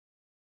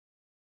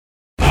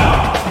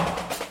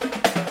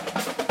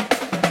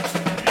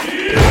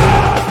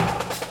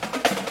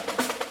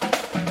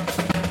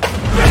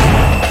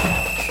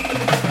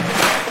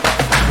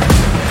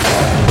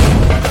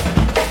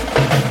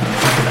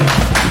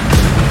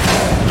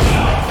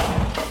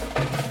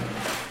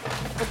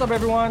up,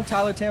 everyone?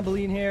 Tyler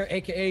Tamboline here,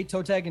 aka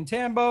Toe Tag and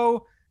Tambo.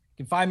 You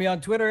can find me on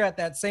Twitter at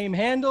that same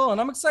handle,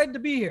 and I'm excited to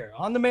be here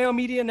on the Mayo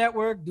Media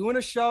Network doing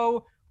a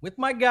show with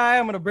my guy.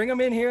 I'm going to bring him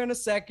in here in a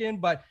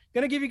second, but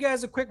going to give you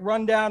guys a quick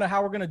rundown of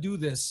how we're going to do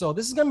this. So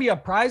this is going to be a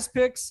Prize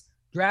Picks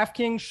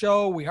DraftKings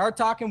show. We are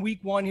talking week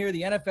one here,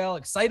 the NFL.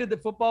 Excited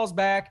that football's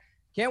back.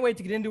 Can't wait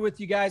to get into it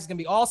with you guys. It's going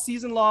to be all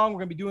season long.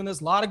 We're going to be doing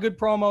this. A lot of good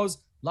promos,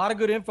 a lot of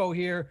good info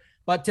here.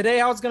 But today,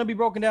 how it's going to be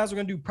broken down is we're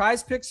going to do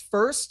Prize Picks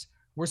first.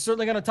 We're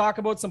certainly going to talk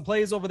about some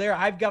plays over there.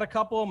 I've got a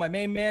couple. My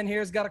main man here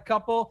has got a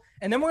couple.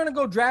 And then we're going to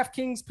go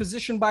DraftKings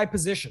position by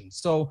position.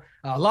 So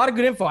a lot of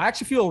good info. I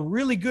actually feel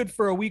really good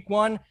for a week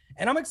one.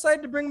 And I'm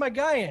excited to bring my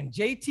guy in,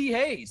 JT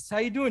Hayes. How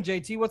you doing,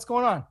 JT? What's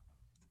going on?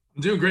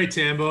 I'm doing great,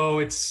 Tambo.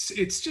 It's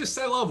just,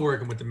 I love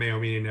working with the Mayo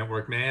Media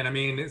Network, man. I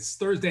mean, it's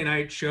Thursday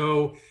night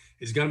show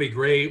is going to be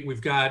great.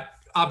 We've got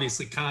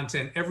obviously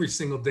content every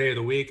single day of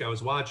the week. I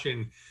was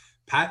watching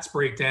Pat's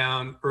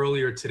breakdown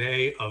earlier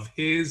today of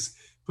his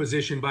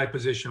position by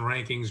position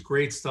rankings.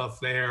 Great stuff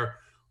there.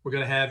 We're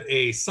going to have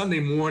a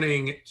Sunday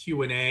morning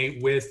Q&A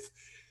with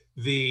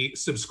the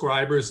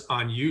subscribers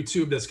on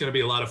YouTube. That's going to be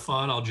a lot of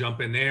fun. I'll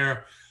jump in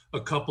there a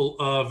couple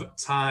of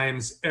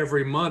times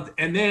every month.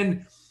 And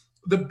then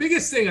the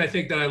biggest thing I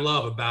think that I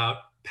love about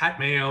Pat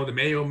Mayo, the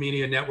Mayo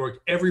Media Network,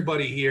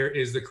 everybody here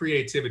is the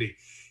creativity.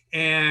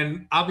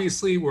 And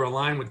obviously we're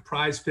aligned with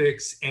Prize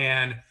Picks,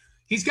 and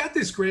he's got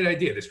this great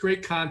idea, this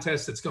great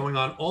contest that's going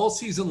on all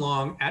season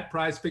long at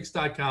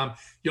prizepicks.com.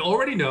 You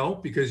already know,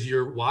 because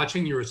you're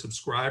watching, you're a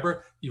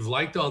subscriber, you've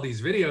liked all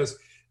these videos,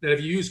 that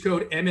if you use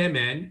code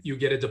MMN, you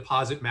get a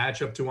deposit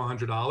match up to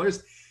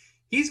 $100.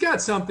 He's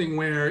got something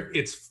where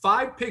it's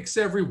 5 picks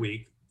every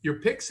week. Your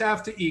picks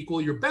have to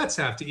equal, your bets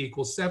have to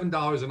equal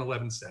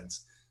 $7.11.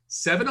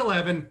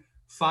 7-11,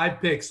 5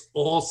 picks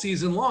all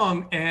season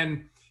long,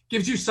 and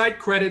gives you site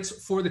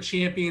credits for the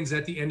champions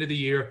at the end of the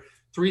year.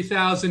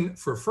 $3,000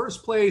 for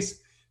first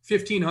place,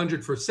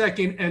 $1,500 for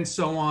second, and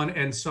so on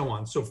and so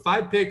on. So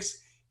 5 picks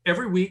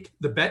every week.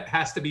 The bet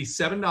has to be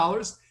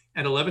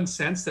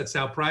 $7.11. That's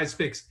how Prize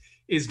Picks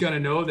is going to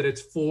know that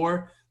it's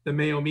for the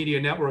Mayo Media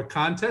Network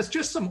contest.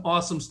 Just some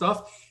awesome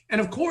stuff.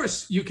 And of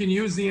course, you can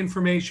use the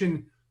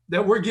information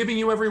that we're giving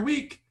you every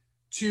week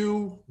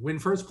to win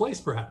first place,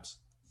 perhaps.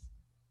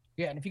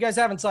 Yeah, and if you guys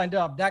haven't signed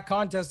up, that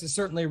contest is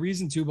certainly a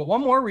reason to. But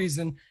one more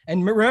reason,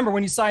 and remember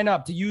when you sign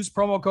up to use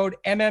promo code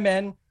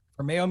MMN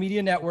for Mayo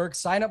Media Network,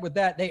 sign up with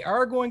that. They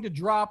are going to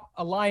drop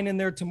a line in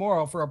there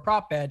tomorrow for a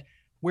prop bet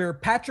where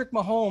Patrick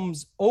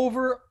Mahomes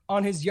over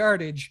on his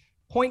yardage,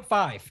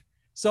 0.5.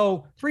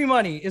 So free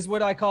money is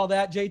what I call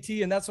that,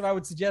 JT, and that's what I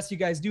would suggest you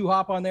guys do.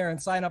 Hop on there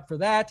and sign up for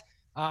that.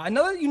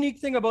 Another unique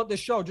thing about this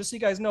show, just so you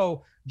guys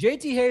know,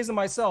 JT Hayes and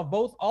myself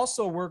both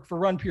also work for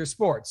Run Pure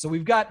Sports. So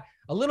we've got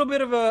a little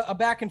bit of a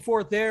back and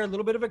forth there, a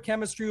little bit of a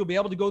chemistry. We'll be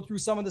able to go through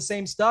some of the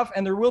same stuff,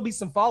 and there will be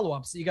some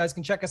follow-ups that you guys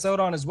can check us out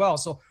on as well.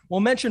 So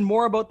we'll mention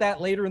more about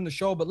that later in the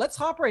show, but let's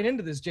hop right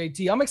into this,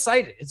 JT. I'm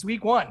excited. It's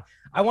week one.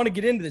 I want to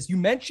get into this. You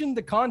mentioned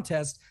the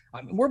contest.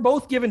 We're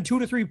both given 2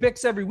 to 3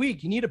 picks every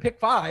week. You need to pick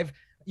 5.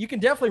 You can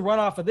definitely run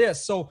off of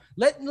this. So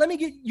let me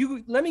get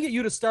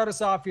you to start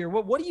us off here.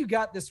 What do you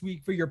got this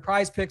week for your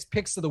Prize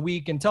Picks of the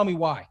week, and tell me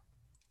why?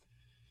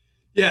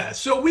 Yeah,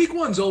 so week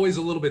one's always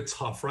a little bit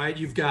tough, right?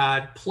 You've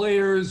got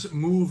players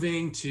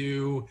moving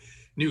to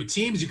new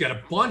teams. You've got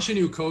a bunch of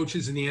new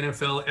coaches in the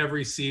NFL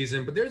every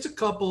season, but there's a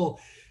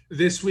couple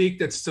this week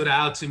that stood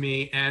out to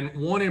me, and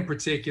one in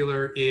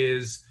particular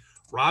is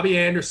Robbie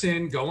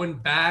Anderson going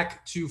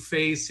back to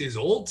face his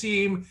old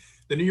team,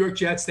 the New York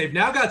Jets. They've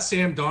now got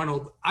Sam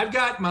Darnold. I've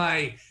got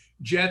my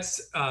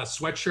Jets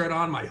sweatshirt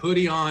on, my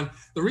hoodie on.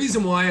 The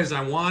reason why is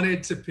I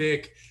wanted to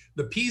pick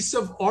the piece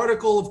of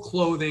article of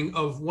clothing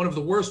of one of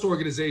the worst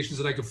organizations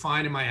that I could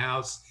find in my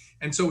house.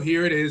 And so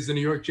here it is, the New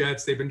York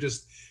Jets. They've been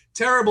just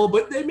terrible,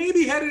 but they may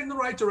be headed in the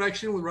right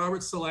direction with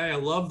Robert Saleh. I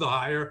love the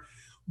hire.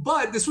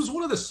 But this was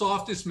one of the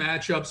softest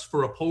matchups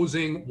for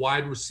opposing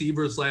wide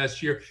receivers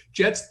last year.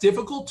 Jets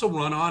difficult to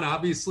run on.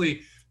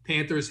 Obviously,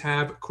 Panthers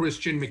have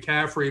Christian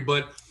McCaffrey,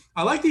 but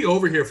I like the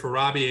over here for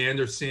Robbie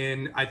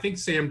Anderson. I think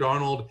Sam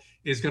Darnold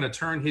is going to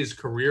turn his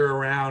career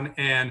around.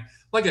 And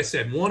like I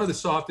said, one of the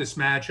softest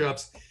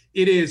matchups.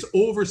 It is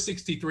over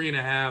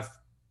 63.5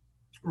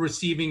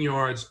 receiving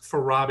yards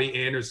for Robbie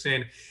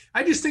Anderson.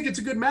 I just think it's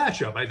a good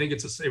matchup. I think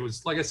it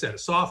was, like I said, a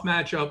soft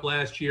matchup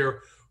last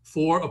year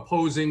for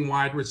opposing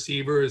wide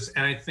receivers.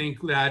 And I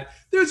think that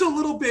there's a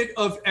little bit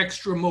of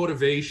extra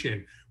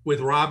motivation with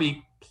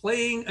Robbie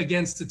playing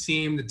against a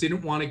team that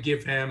didn't want to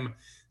give him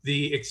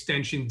the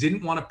extension,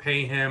 didn't want to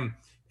pay him.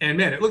 And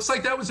man, it looks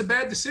like that was a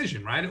bad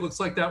decision, right? It looks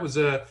like that was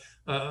a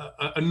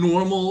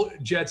normal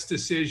Jets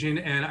decision,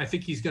 and I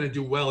think he's going to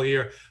do well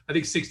here. I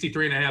think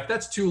 63.5,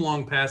 that's 2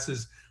 long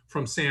passes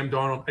from Sam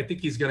Darnold. I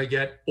think he's going to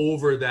get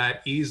over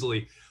that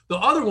easily. The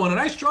other one, and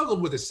I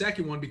struggled with the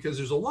second one because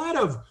there's a lot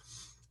of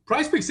 –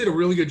 Prize Picks did a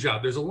really good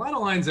job. There's a lot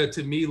of lines that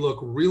to me look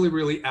really,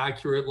 really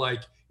accurate,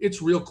 like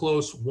it's real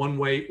close one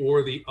way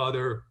or the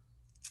other.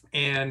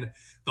 And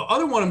the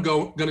other one I'm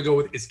going to go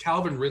with is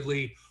Calvin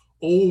Ridley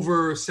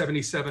over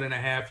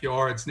 77.5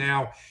 yards.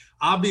 Now,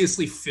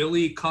 Obviously,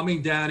 Philly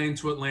coming down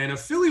into Atlanta.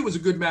 Philly was a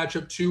good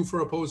matchup, too,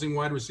 for opposing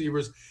wide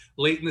receivers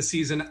late in the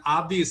season.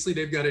 Obviously,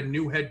 they've got a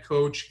new head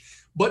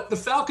coach, but the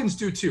Falcons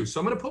do, too. So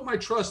I'm going to put my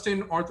trust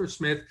in Arthur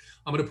Smith.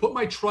 I'm going to put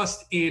my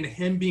trust in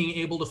him being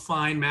able to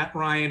find Matt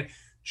Ryan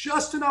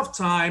just enough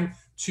time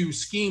to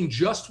scheme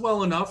just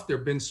well enough. There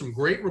have been some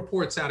great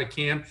reports out of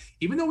camp,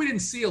 even though we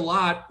didn't see a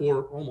lot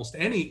or almost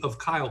any of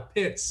Kyle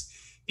Pitts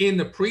in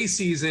the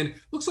preseason.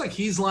 Looks like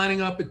he's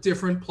lining up at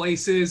different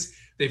places.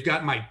 They've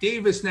got Mike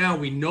Davis now.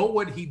 We know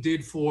what he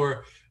did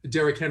for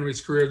Derrick Henry's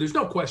career. There's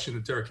no question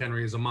that Derrick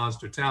Henry is a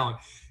monster talent,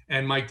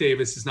 and Mike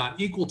Davis is not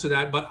equal to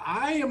that. But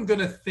I am going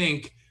to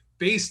think,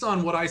 based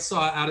on what I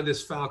saw out of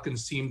this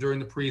Falcons team during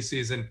the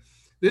preseason,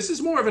 this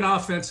is more of an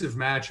offensive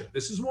matchup.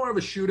 This is more of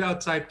a shootout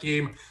type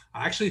game.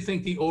 I actually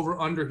think the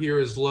over-under here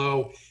is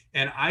low,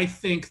 and I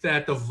think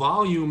that the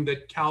volume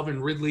that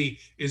Calvin Ridley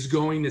is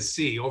going to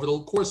see over the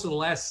course of the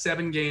last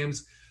 7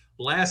 games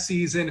last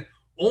season,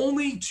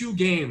 only 2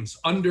 games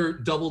under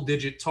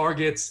double-digit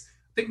targets.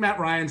 I think Matt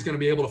Ryan's going to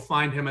be able to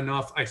find him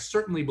enough. I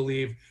certainly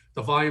believe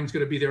the volume's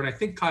going to be there, and I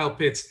think Kyle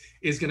Pitts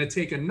is going to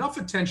take enough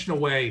attention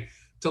away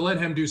to let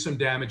him do some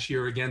damage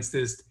here against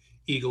this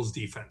Eagles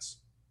defense.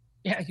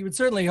 Yeah, you would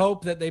certainly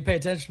hope that they pay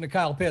attention to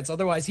Kyle Pitts.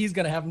 Otherwise, he's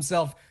going to have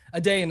himself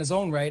a day in his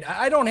own right.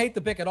 I don't hate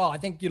the pick at all. I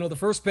think, the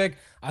first pick,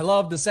 I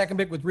love the second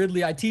pick with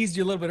Ridley. I teased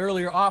you a little bit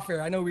earlier off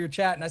air. I know we were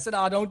chatting. I said,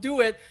 don't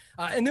do it.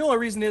 And the only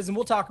reason is, and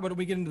we'll talk about it when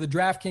we get into the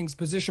DraftKings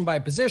position by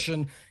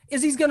position,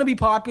 is he's going to be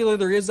popular.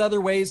 There is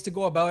other ways to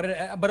go about it,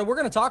 but we're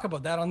going to talk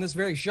about that on this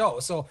very show.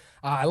 So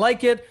I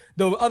like it.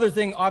 The other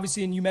thing,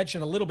 obviously, and you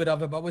mentioned a little bit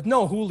of it, but with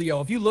no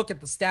Julio, if you look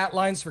at the stat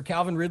lines for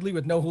Calvin Ridley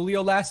with no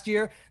Julio last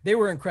year, they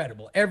were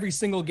incredible. Every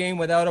single game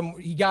without him,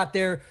 he got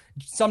there.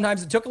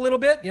 Sometimes it took a little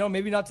bit,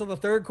 maybe not till the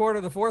third quarter,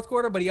 the fourth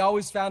quarter, but he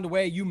always found a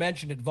way. You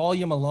mentioned it,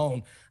 volume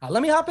alone.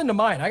 Let me hop into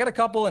mine. I got a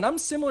couple, and I'm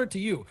similar to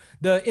you,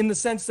 in the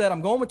sense that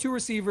I'm going with 2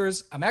 receivers.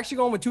 I'm actually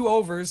going with 2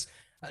 overs.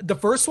 The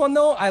first one,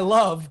 though, I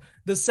love.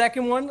 The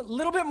second one, a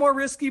little bit more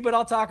risky, but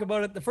I'll talk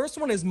about it. The first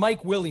one is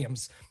Mike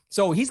Williams.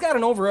 So he's got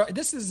an over.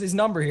 This is his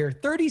number here,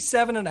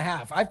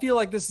 37.5. I feel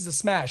like this is a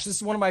smash. This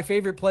is one of my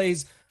favorite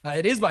plays.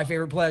 It is my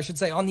favorite play, I should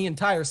say, on the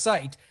entire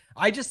site.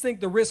 I just think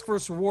the risk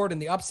versus reward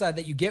and the upside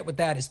that you get with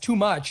that is too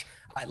much.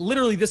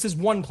 Literally, this is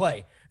one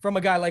play from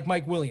a guy like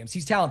Mike Williams.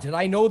 He's talented.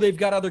 I know they've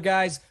got other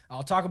guys.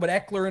 I'll talk about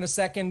Eckler in a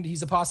second.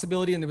 He's a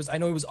possibility. And I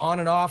know he was on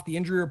and off the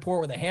injury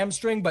report with a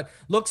hamstring, but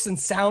looks and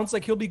sounds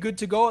like he'll be good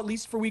to go, at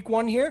least for week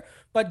 1 here.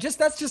 But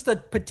that's just a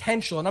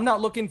potential. And I'm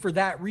not looking for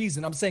that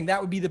reason. I'm saying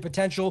that would be the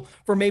potential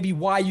for maybe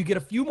why you get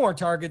a few more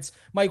targets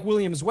Mike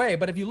Williams' way.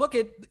 But if you look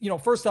at,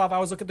 first off, I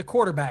always look at the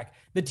quarterback,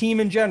 the team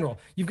in general.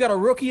 You've got a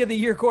rookie of the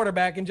year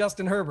quarterback in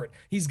Justin Herbert.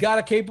 He's got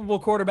a capable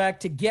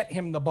quarterback to get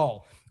him the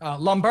ball.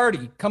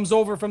 Lombardi comes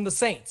over from the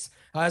Saints.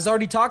 Has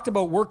already talked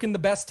about working the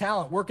best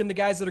talent, working the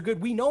guys that are good.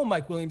 We know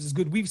Mike Williams is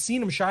good. We've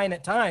seen him shine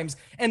at times.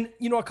 And,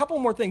 a couple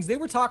more things. They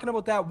were talking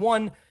about that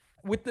one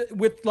with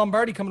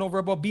Lombardi coming over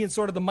about being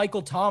sort of the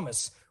Michael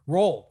Thomas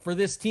role for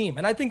this team.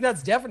 And I think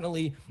that's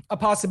definitely a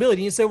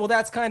possibility. You say, well,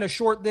 that's kind of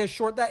short this,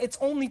 short that. It's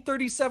only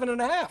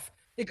 37.5.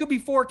 It could be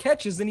 4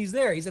 catches and he's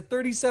there. He's at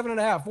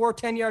 37.5, 4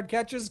 10-yard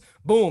catches.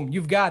 Boom,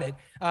 you've got it.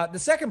 The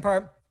second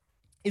part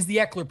is the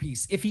Eckler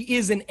piece. If he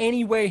is in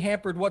any way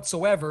hampered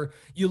whatsoever,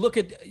 you look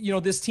at,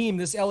 this team,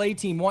 this LA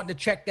team wanting to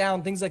check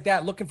down, things like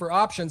that, looking for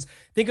options.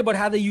 Think about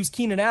how they use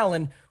Keenan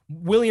Allen.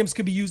 Williams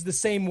could be used the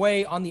same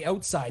way on the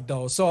outside,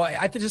 though. So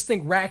I just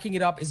think racking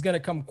it up is going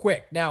to come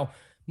quick. Now,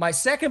 my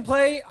second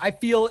play, I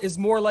feel, is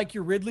more like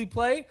your Ridley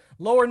play.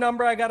 Lower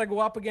number I got to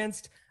go up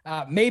against.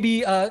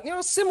 Maybe,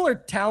 similar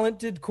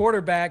talented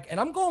quarterback. And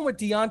I'm going with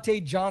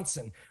Deontay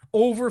Johnson,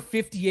 over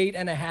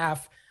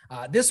 58.5.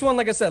 This one,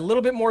 like I said, a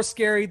little bit more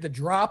scary. The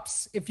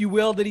drops, if you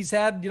will, that he's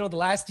had, the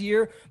last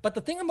year. But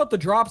the thing about the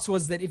drops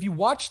was that if you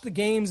watched the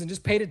games and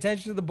just paid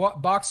attention to the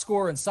box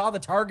score and saw the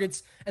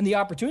targets and the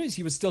opportunities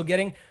he was still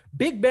getting,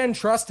 Big Ben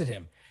trusted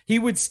him. He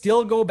would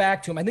still go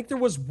back to him. I think there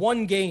was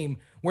one game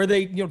where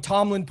they,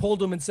 Tomlin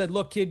pulled him and said,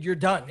 look, kid, you're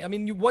done. I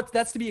mean,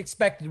 that's to be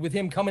expected with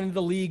him coming into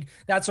the league,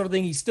 that sort of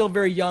thing. He's still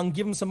very young.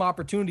 Give him some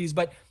opportunities.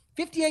 But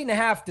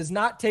 58.5 does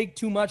not take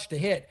too much to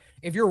hit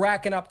if you're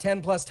racking up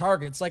 10 plus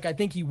targets, like I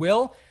think he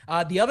will.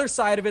 The other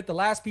side of it, the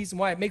last piece and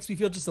why it makes me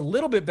feel just a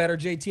little bit better,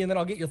 JT, and then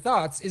I'll get your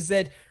thoughts, is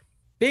that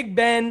Big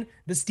Ben,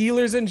 the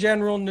Steelers in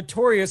general,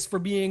 notorious for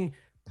being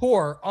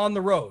poor on the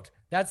road.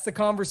 That's the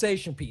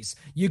conversation piece.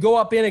 You go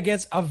up in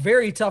against a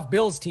very tough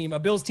Bills team, a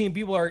Bills team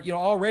people are,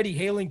 already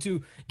hailing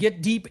to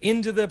get deep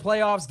into the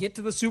playoffs, get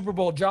to the Super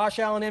Bowl, Josh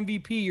Allen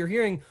MVP. You're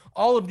hearing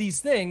all of these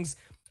things.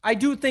 I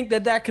do think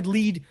that could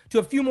lead to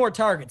a few more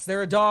targets.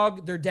 They're a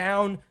dog. They're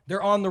down.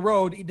 They're on the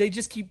road. They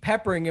just keep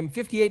peppering him.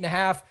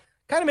 58.5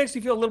 kind of makes me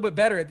feel a little bit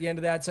better at the end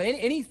of that. So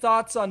any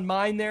thoughts on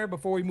mine there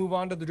before we move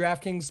on to the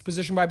DraftKings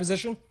position by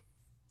position?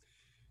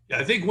 Yeah,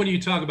 I think when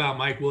you talk about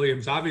Mike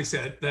Williams,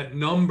 obviously that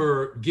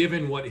number,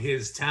 given what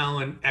his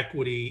talent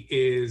equity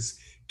is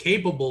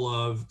capable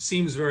of,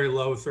 seems very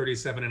low,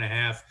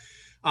 37.5.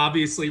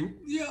 Obviously,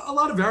 yeah, a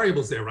lot of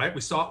variables there, right?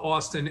 We saw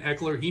Austin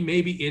Eckler. He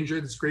may be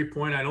injured. That's a great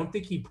point. I don't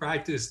think he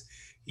practiced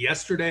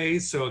yesterday,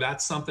 so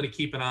that's something to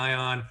keep an eye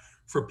on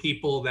for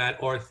people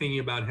that are thinking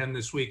about him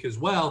this week as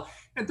well.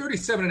 And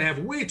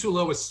 37.5, way too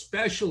low,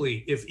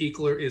 especially if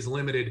Eckler is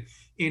limited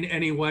in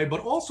any way, but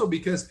also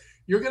because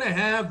you're going to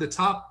have the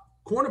top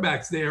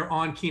cornerbacks there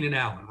on Keenan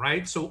Allen,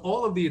 right? So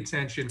all of the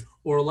attention,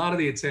 or a lot of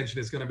the attention,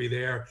 is going to be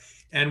there.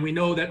 And we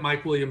know that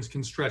Mike Williams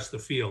can stretch the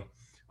field.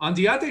 On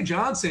Diontae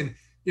Johnson,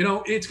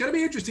 it's going to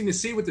be interesting to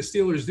see what the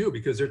Steelers do,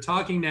 because they're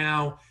talking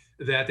now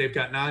that they've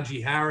got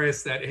Najee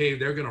Harris, that, hey,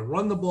 they're going to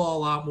run the ball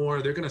a lot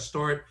more. They're going to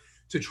start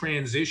to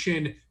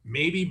transition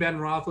maybe Ben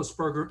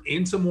Roethlisberger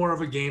into more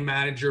of a game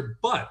manager.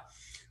 But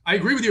I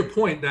agree with your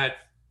point that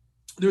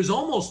there's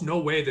almost no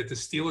way that the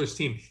Steelers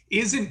team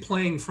isn't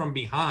playing from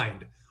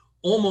behind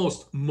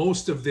almost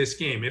most of this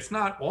game, if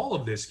not all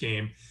of this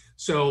game.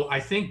 So I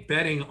think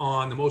betting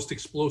on the most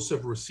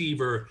explosive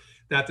receiver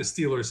that the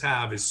Steelers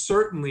have is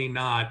certainly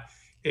not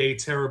a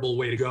terrible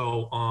way to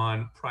go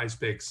on Prize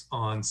Picks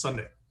on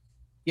Sunday.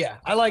 Yeah,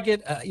 I like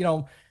it.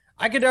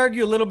 I could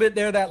argue a little bit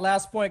there, that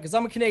last point, because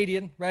I'm a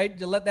Canadian, right?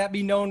 To let that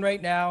be known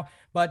right now.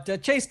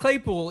 But Chase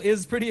Claypool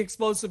is pretty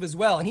explosive as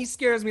well. And he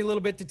scares me a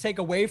little bit to take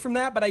away from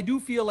that. But I do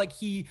feel like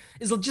he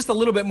is just a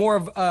little bit more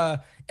of,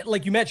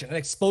 like you mentioned, an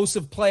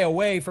explosive play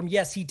away from,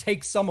 yes, he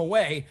takes some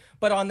away.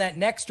 But on that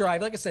next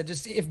drive, like I said,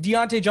 just if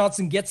Diontae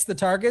Johnson gets the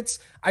targets,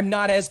 I'm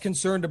not as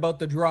concerned about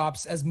the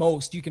drops as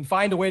most. You can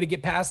find a way to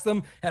get past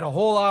them, had a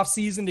whole off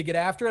season to get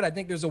after it. I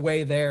think there's a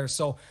way there.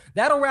 So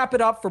that'll wrap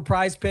it up for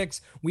Prize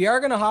Picks. We are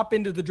going to hop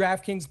into the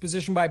DraftKings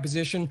position by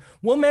position.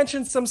 We'll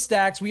mention some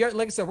stacks. We are,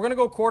 like I said, we're going to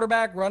go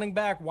quarterback, running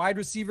back, wide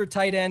receiver,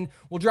 tight end.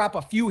 We'll drop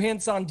a few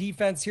hints on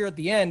defense here at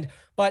the end.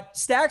 But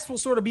stacks will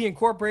sort of be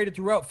incorporated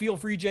throughout. Feel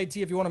free,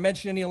 JT, if you want to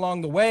mention any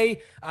along the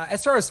way.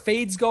 As far as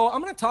fades go,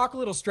 I'm going to talk a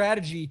little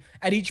strategy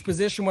at each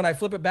position when I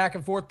flip it back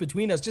and forth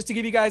between us, just to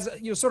give you guys,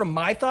 sort of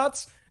my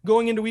thoughts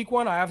going into week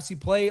one. I obviously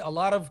play a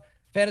lot of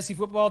fantasy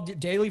football,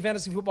 daily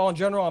fantasy football in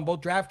general, on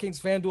both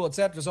DraftKings, FanDuel,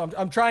 etc. So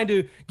I'm trying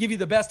to give you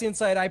the best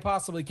insight I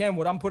possibly can,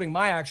 what I'm putting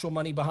my actual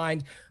money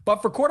behind.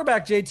 But for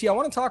quarterback, JT, I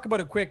want to talk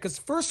about it quick, because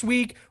first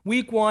week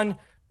one,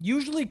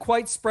 usually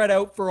quite spread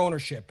out for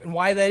ownership. And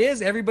why that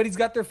is, everybody's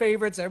got their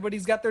favorites,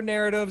 everybody's got their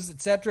narratives,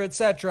 et cetera, et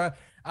cetera.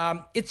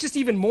 It's just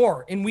even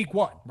more in week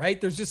one,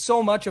 right? There's just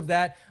so much of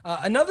that.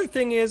 Another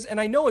thing is,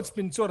 and I know it's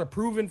been sort of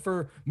proven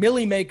for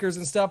millie makers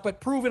and stuff, but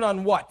proven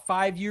on what,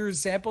 5 years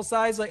sample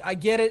size? Like, I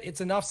get it.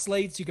 It's enough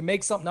slates. You can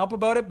make something up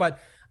about it, but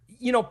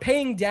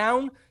paying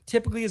down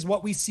typically is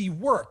what we see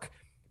work.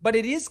 But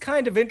it is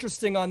kind of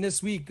interesting on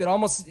this week that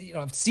almost,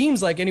 it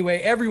seems like anyway,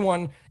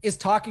 everyone is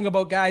talking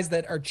about guys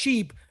that are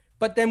cheap.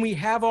 But then we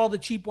have all the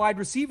cheap wide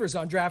receivers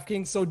on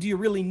DraftKings. So do you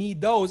really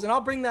need those? And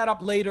I'll bring that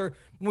up later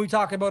when we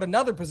talk about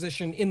another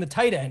position in the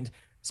tight end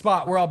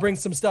spot, where I'll bring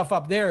some stuff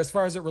up there as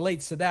far as it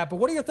relates to that. But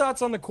what are your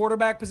thoughts on the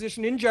quarterback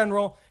position in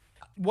general?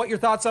 What your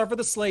thoughts are for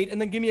the slate? And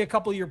then give me a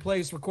couple of your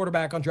plays for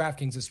quarterback on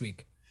DraftKings this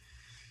week.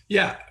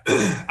 Yeah,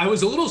 I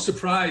was a little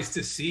surprised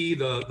to see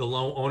the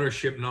low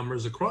ownership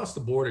numbers across the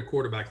board at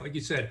quarterback. Like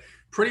you said,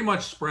 pretty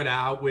much spread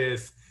out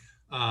with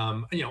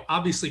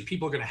obviously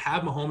people are going to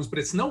have Mahomes, but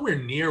it's nowhere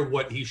near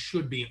what he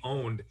should be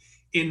owned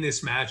in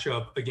this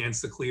matchup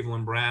against the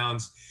Cleveland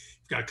Browns.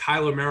 You've got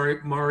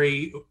Kyler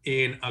Murray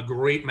in a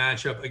great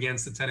matchup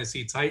against the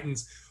Tennessee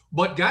Titans,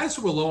 but guys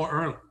who are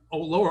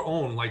lower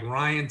owned, like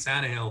Ryan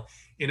Tannehill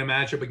in a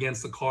matchup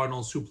against the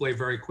Cardinals, who play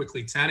very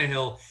quickly.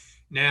 Tannehill,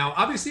 now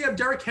obviously you have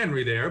Derrick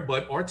Henry there,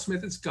 but Art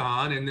Smith is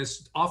gone, and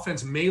this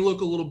offense may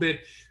look a little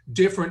bit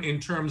different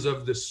in terms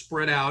of the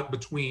spread out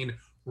between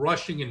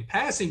rushing and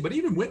passing. But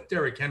even with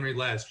Derrick Henry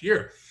last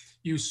year,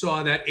 you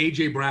saw that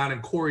A.J. Brown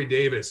and Corey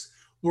Davis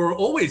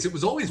it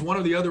was always one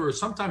or the other, or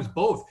sometimes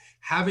both,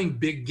 having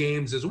big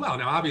games as well.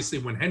 Now, obviously,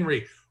 when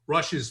Henry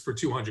rushes for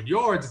 200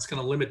 yards, it's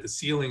going to limit the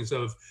ceilings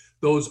of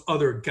those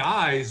other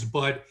guys.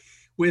 But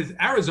with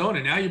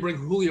Arizona, now you bring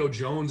Julio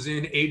Jones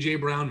in, A.J.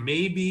 Brown,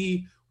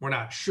 maybe, we're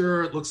not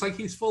sure. It looks like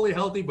he's fully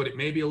healthy, but it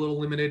may be a little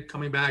limited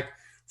coming back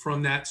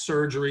from that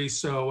surgery.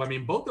 So, I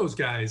mean, both those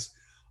guys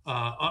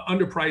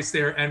underpriced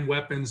there, and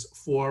weapons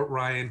for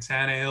Ryan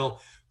Tannehill.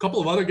 A couple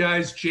of other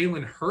guys,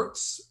 Jalen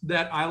Hurts,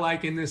 that I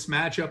like in this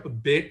matchup a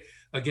bit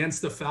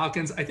against the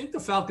Falcons. I think the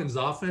Falcons'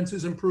 offense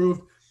has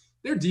improved.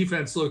 Their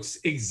defense looks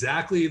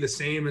exactly the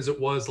same as it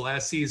was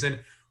last season.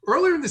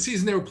 Earlier in the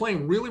season, they were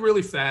playing really,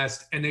 really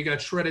fast, and they got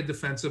shredded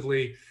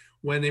defensively.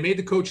 When they made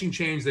the coaching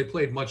change, they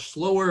played much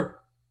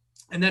slower,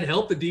 and that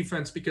helped the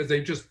defense because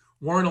they just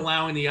weren't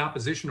allowing the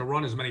opposition to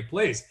run as many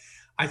plays.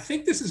 I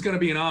think this is going to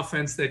be an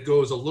offense that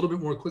goes a little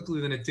bit more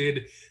quickly than it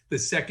did the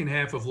second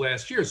half of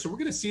last year. So we're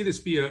going to see this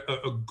be a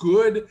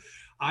good,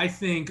 I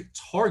think,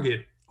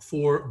 target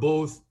for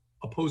both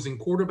opposing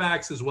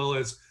quarterbacks as well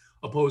as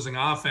opposing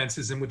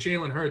offenses. And with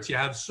Jalen Hurts, you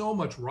have so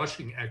much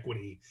rushing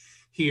equity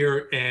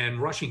here, and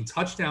rushing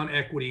touchdown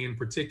equity in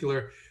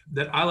particular,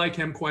 that I like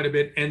him quite a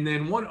bit. And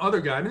then one other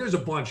guy, I mean, there's a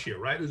bunch here,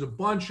 right? There's a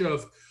bunch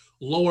of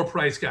lower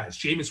price guys.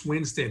 Jameis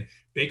Winston,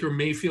 Baker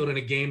Mayfield in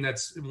a game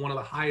that's one of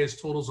the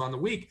highest totals on the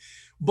week.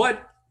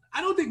 But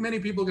I don't think many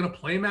people are going to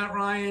play Matt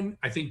Ryan.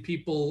 I think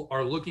people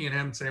are looking at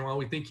him and saying, well,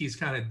 we think he's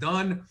kind of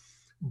done.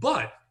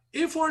 But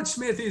if Art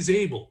Smith is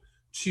able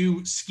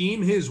to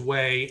scheme his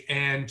way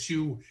and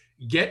to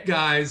get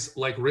guys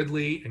like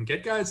Ridley and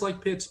get guys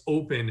like Pitts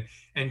open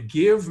and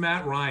give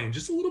Matt Ryan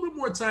just a little bit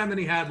more time than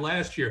he had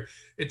last year,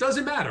 it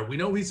doesn't matter. We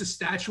know he's a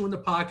statue in the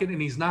pocket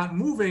and he's not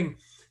moving.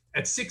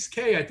 At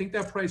 $6K, I think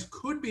that price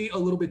could be a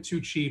little bit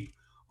too cheap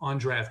on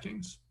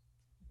DraftKings.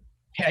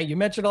 Yeah, you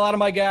mentioned a lot of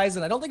my guys,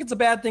 and I don't think it's a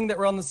bad thing that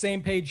we're on the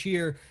same page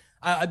here.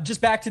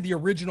 Just back to the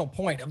original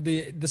point of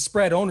the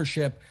spread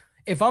ownership.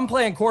 If I'm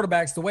playing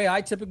quarterbacks, the way I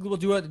typically will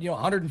do it,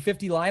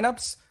 150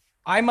 lineups,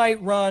 I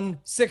might run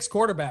 6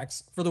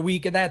 quarterbacks for the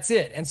week and that's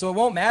it. And so it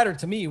won't matter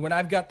to me when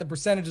I've got the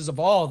percentages of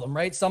all of them,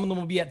 right? Some of them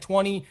will be at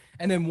 20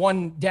 and then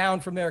one down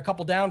from there, a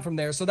couple down from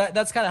there. So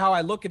that's kind of how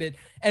I look at it.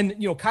 And,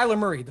 Kyler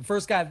Murray, the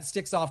first guy that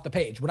sticks off the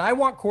page. When I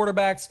want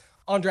quarterbacks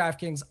on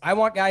DraftKings, I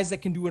want guys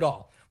that can do it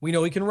all. We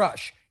know he can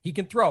rush. He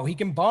can throw, he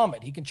can bomb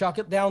it, he can chuck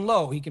it down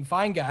low, he can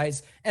find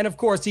guys, and of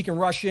course he can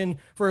rush in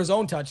for his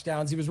own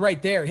touchdowns. He was right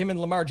there. Him and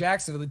Lamar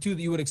Jackson are the two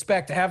that you would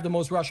expect to have the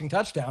most rushing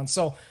touchdowns.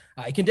 So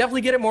he can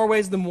definitely get it more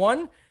ways than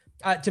one.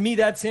 To me,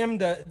 that's him.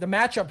 The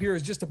matchup here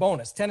is just a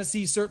bonus.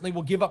 Tennessee certainly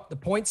will give up the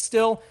points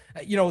still.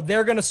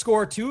 They're going to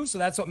score too, so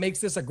that's what makes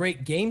this a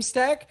great game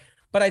stack.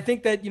 But I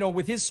think that,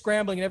 with his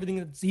scrambling and everything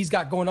that he's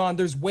got going on,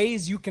 there's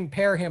ways you can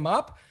pair him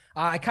up.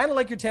 I kind of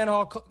like your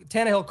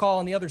Tannehill call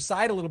on the other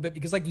side a little bit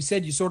because, like you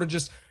said, you sort of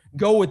just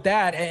go with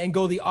that and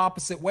go the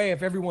opposite way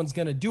if everyone's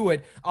going to do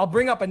it. I'll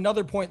bring up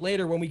another point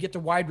later when we get to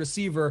wide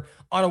receiver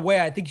on a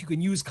way I think you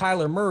can use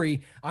Kyler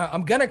Murray.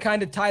 I'm going to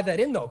kind of tie that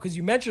in, though, because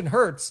you mentioned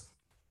Hurts.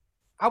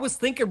 I was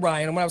thinking,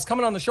 Ryan, and when I was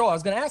coming on the show, I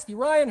was going to ask you,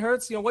 Ryan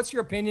Hurts, what's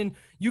your opinion?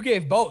 You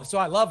gave both, so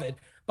I love it.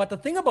 But the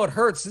thing about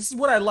Hurts, this is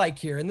what I like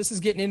here, and this is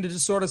getting into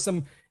just sort of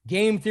some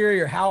game theory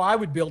or how I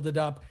would build it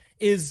up,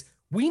 is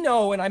we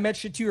know, and I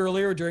mentioned to you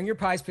earlier during your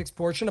Prize Picks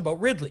portion about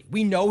Ridley.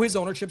 We know his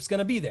ownership's going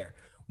to be there.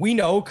 We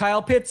know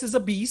Kyle Pitts is a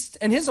beast,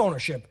 and his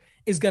ownership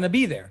is going to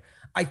be there.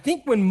 I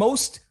think when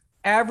most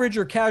average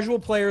or casual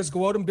players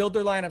go out and build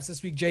their lineups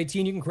this week, JT,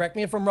 and you can correct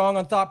me if I'm wrong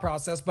on thought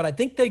process, but I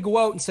think they go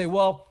out and say,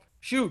 well,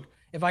 shoot,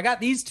 if I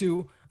got these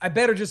two, I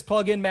better just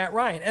plug in Matt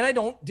Ryan. And I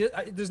don't,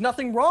 there's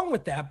nothing wrong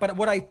with that. But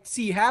what I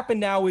see happen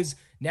now is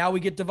now we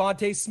get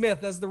Devontae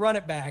Smith as the run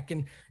it back.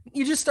 And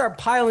you just start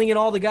piling in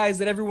all the guys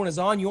that everyone is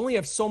on. You only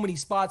have so many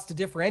spots to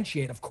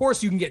differentiate. Of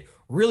course, you can get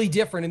really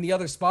different in the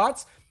other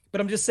spots,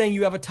 but I'm just saying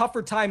you have a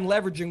tougher time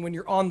leveraging when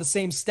you're on the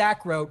same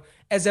stack route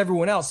as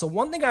everyone else. So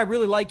one thing I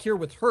really like here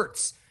with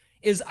Hurts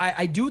is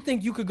I do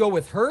think you could go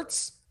with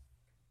Hurts,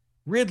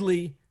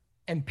 Ridley,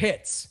 and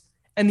Pitts.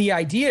 And the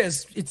idea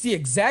is it's the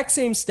exact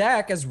same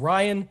stack as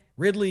Ryan,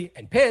 Ridley,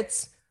 and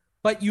Pitts,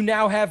 but you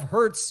now have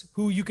Hurts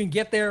who you can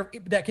get there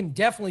that can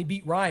definitely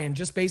beat Ryan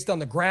just based on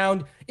the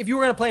ground. If you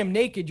were going to play him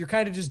naked, you're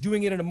kind of just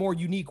doing it in a more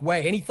unique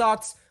way. Any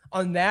thoughts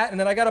on that? And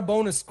then I got a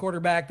bonus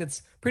quarterback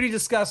that's pretty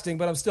disgusting,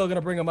 but I'm still going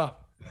to bring him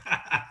up.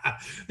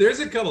 There's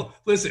a couple.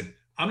 Listen,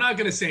 I'm not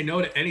going to say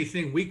no to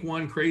anything. Week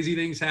one, crazy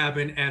things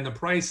happen. And the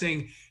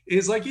pricing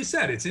is, like you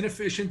said, it's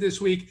inefficient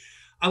this week.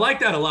 I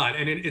like that a lot.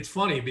 And it's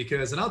funny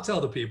because, and I'll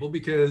tell the people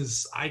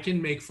because I can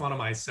make fun of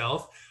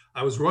myself.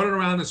 I was running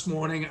around this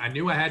morning. I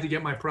knew I had to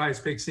get my Prize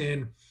Picks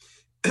in.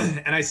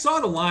 And I saw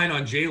the line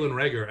on Jalen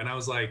Reagor and I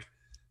was like,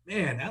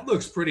 man, that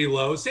looks pretty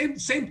low. Same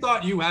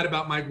thought you had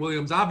about Mike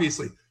Williams.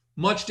 Obviously,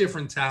 much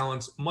different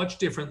talents, much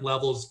different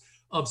levels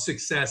of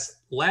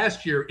success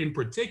last year in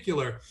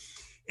particular.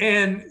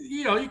 And,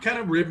 you kind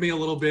of ribbed me a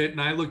little bit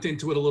and I looked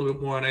into it a little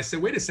bit more and I said,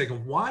 wait a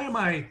second, why am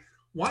I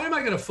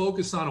going to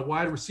focus on a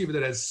wide receiver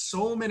that has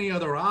so many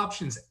other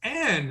options?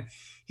 And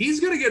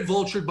he's going to get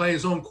vultured by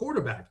his own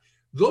quarterback.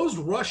 Those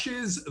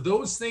rushes,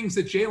 those things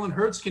that Jalen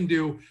Hurts can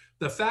do,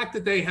 the fact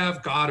that they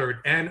have Goddard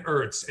and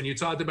Ertz, and you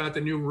talked about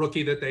the new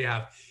rookie that they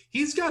have,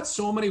 he's got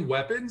so many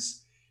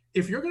weapons.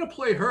 If you're going to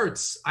play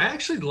Hurts, I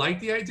actually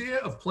like the idea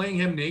of playing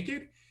him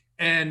naked.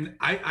 And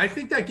I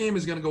think that game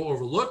is going to go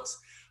overlooked.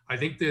 I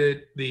think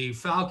that the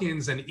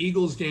Falcons and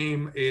Eagles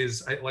game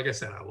is, like I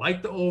said, I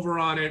like the over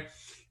on it.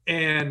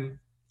 And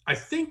I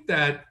think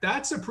that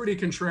that's a pretty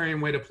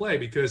contrarian way to play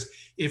because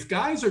if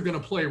guys are going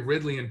to play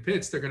Ridley and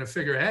Pitts, they're going to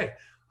figure, hey,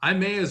 I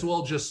may as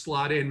well just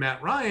slot in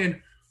Matt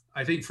Ryan.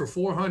 I think for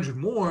 400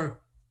 more,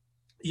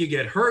 you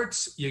get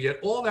Hurts, you get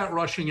all that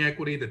rushing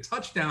equity, the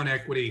touchdown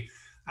equity.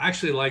 I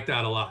actually like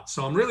that a lot.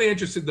 So I'm really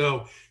interested,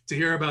 though, to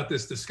hear about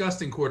this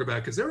disgusting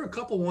quarterback because there were a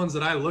couple ones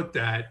that I looked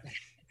at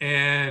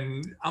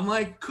and I'm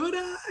like, could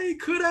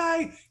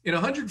I in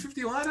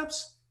 150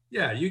 lineups?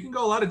 Yeah, you can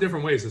go a lot of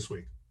different ways this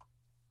week.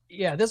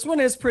 Yeah, this one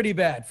is pretty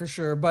bad for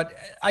sure. But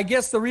I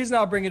guess the reason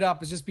I'll bring it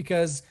up is just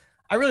because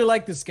I really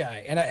like this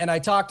guy. And I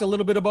talked a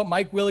little bit about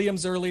Mike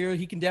Williams earlier.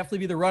 He can definitely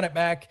be the run it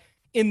back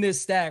in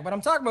this stack. But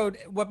I'm talking about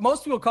what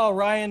most people call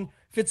Ryan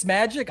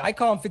Fitzmagic. I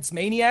call him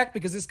Fitzmaniac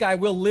because this guy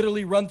will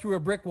literally run through a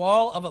brick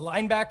wall of a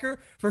linebacker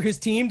for his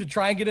team to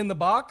try and get in the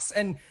box.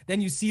 And then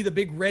you see the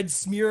big red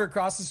smear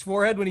across his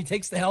forehead when he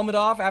takes the helmet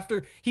off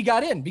after he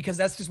got in, because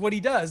that's just what he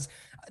does.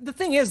 The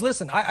thing is,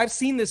 listen, I've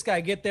seen this guy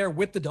get there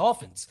with the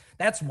Dolphins.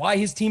 That's why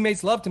his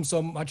teammates loved him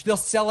so much. They'll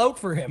sell out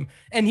for him.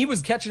 And he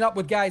was catching up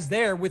with guys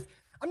there with,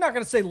 I'm not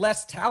going to say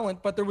less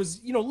talent, but there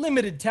was,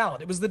 limited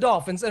talent. It was the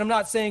Dolphins. And I'm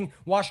not saying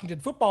Washington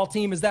football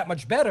team is that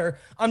much better.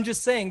 I'm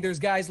just saying there's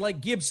guys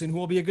like Gibson, who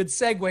will be a good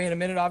segue in a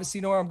minute. Obviously,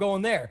 you know where I'm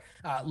going there.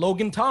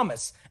 Logan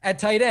Thomas at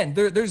tight end.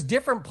 There's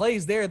different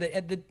plays there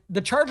that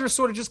the Chargers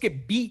sort of just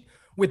get beat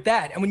with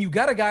that. And when you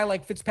got a guy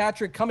like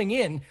Fitzpatrick coming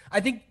in, I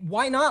think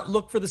why not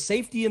look for the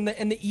safety and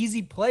the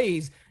easy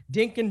plays,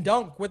 dink and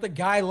dunk with a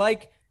guy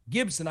like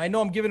Gibson. I know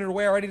I'm giving it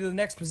away already to the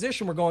next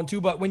position we're going to,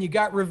 but when you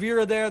got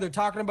Rivera there, they're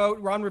talking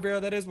about Ron Rivera,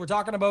 that is, we're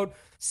talking about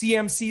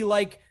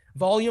CMC-like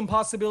volume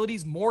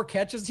possibilities, more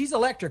catches. He's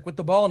electric with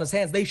the ball in his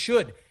hands. They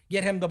should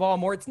get him the ball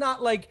more. It's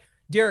not like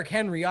Derrick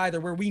Henry either,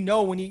 where we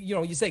know when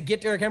you say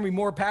get Derrick Henry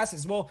more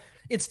passes. Well,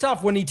 it's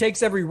tough when he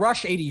takes every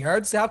rush 80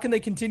 yards. How can they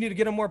continue to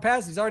get him more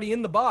passes? He's already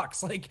in the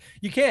box. Like,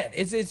 you can't.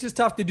 It's just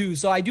tough to do.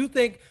 So I do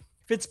think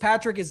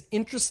Fitzpatrick is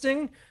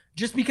interesting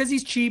just because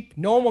he's cheap.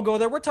 No one will go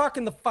there. We're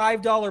talking the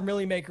 $5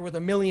 Millie Maker with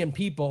 1 million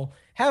people.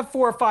 Have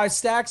 4 or 5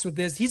 stacks with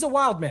this. He's a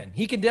wild man.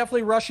 He can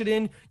definitely rush it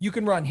in. You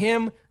can run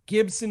him,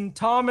 Gibson,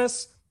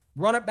 Thomas,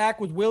 run it back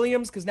with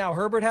Williams because now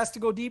Herbert has to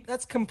go deep.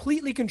 That's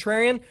completely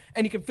contrarian,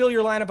 and you can fill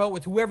your lineup out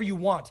with whoever you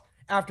want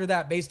after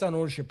that based on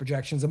ownership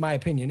projections, in my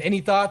opinion. Any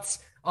thoughts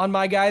on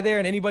my guy there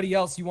and anybody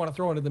else you want to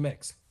throw into the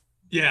mix?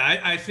 Yeah,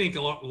 I think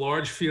a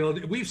large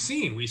field. We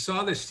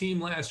saw this team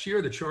last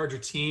year, the Charger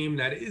team,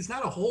 that is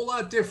not a whole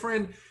lot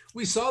different.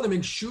 We saw them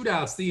in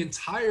shootouts the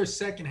entire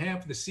second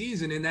half of the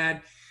season in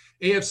that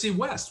AFC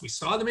West. We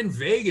saw them in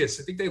Vegas.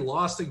 I think they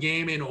lost a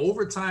game in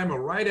overtime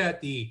or right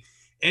at the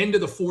end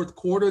of the fourth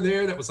quarter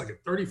there. That was like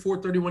a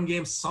 34-31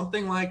 game,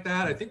 something like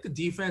that. I think the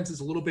defense is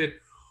a little bit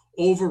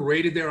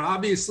overrated there.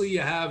 Obviously,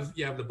 you have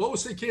the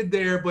Bosa kid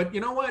there, but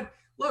you know what?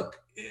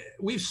 Look,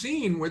 we've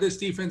seen where this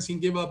defense can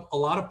give up a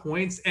lot of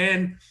points.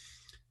 And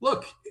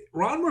look,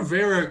 Ron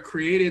Rivera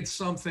created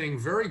something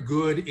very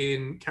good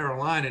in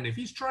Carolina. And if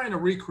he's trying to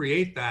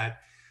recreate that,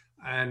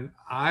 and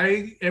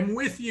I am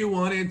with you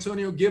on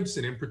Antonio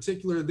Gibson in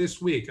particular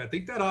this week, I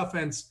think that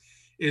offense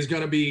is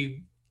going to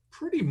be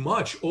pretty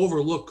much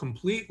overlooked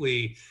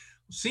completely.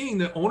 Seeing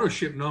the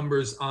ownership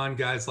numbers on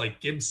guys like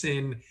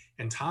Gibson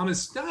and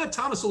Thomas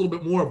a little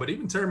bit more, but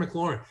even Terry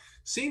McLaurin,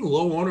 seeing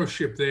low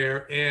ownership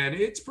there, and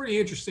it's pretty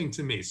interesting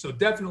to me. So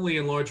definitely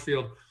in large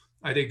field,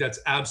 I think that's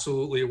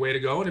absolutely a way to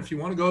go. And if you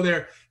want to go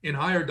there in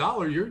higher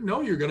dollar, you're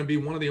going to be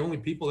one of the only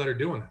people that are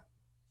doing that.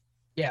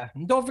 Yeah,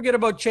 and don't forget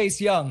about Chase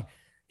Young.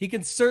 He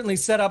can certainly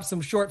set up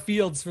some short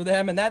fields for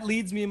them, and that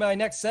leads me to my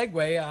next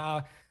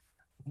segue.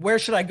 Where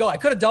should I go? I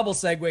could have double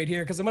segued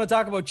here because I'm going to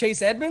talk about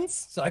Chase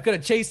Edmonds, so I could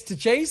have chased to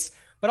Chase.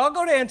 But I'll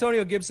go to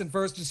Antonio Gibson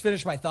first, just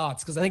finish my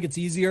thoughts because I think it's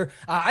easier.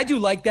 I do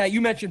like that.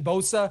 You mentioned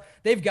Bosa.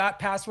 They've got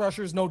pass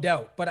rushers, no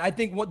doubt. But I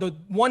think the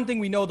one thing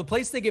we know, the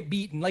place they get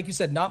beaten, like you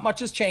said, not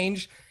much has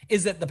changed,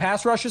 is that the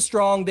pass rush is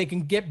strong. They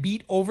can get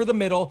beat over the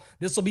middle.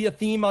 This will be a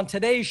theme on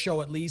today's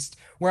show, at least,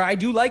 where I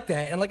do like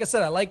that. And like I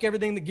said, I like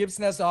everything that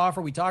Gibson has to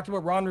offer. We talked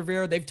about Ron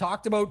Rivera. They've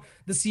talked about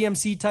the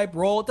CMC type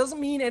role. It doesn't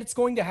mean it's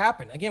going to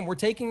happen. Again, we're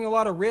taking a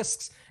lot of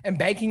risks and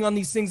banking on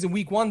these things in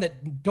week one that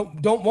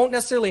won't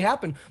necessarily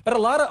happen. But a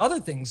lot of other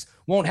things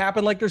won't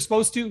happen like they're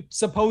supposed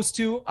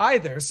to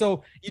either.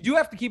 So you do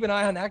have to keep an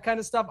eye on that kind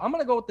of stuff. I'm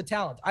going to go with the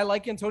talent. I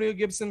like Antonio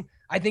Gibson.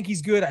 I think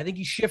he's good. I think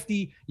he's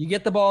shifty. You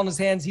get the ball in his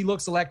hands. He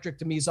looks electric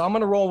to me. So I'm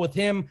going to roll with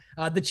him.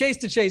 The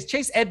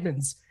Chase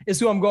Edmonds is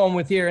who I'm going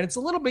with here. And it's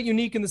a little bit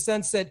unique in the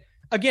sense that,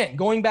 again,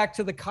 going back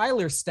to the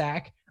Kyler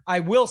stack, I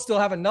will still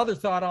have another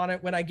thought on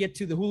it when I get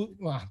to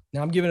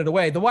now I'm giving it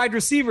away. The wide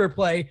receiver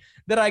play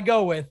that I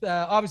go with.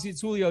 Obviously,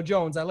 it's Julio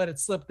Jones. I let it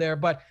slip there.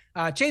 But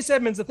Chase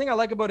Edmonds, the thing I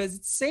like about it is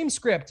it's the same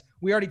script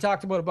we already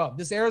talked about above.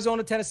 This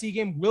Arizona-Tennessee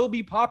game will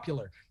be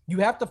popular. You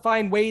have to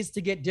find ways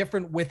to get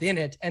different within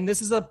it. And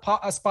this is a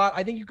spot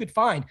I think you could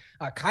find.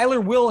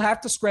 Kyler will have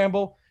to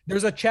scramble.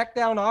 There's a check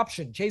down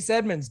option. Chase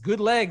Edmonds, good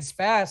legs,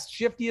 fast,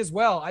 shifty as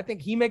well. I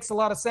think he makes a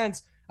lot of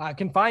sense.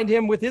 Can find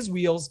him with his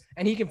wheels,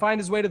 and he can find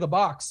his way to the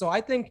box. So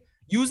I think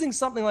using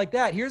something like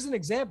that, here's an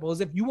example, is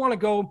if you want to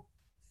go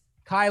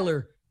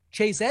Kyler,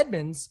 Chase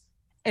Edmonds,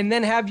 and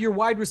then have your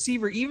wide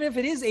receiver, even if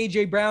it is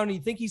A.J. Brown and you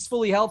think he's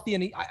fully healthy,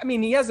 and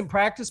he hasn't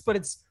practiced, but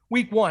it's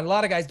week one. A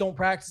lot of guys don't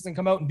practice and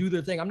come out and do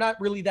their thing. I'm not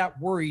really that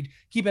worried.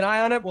 Keep an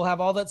eye on it. We'll have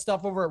all that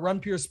stuff over at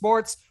Run Pure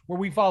Sports where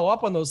we follow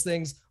up on those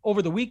things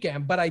over the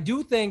weekend. But I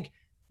do think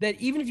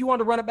that even if you want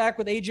to run it back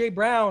with A.J.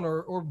 Brown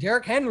or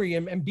Derrick Henry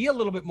and be a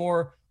little bit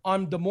more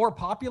on the more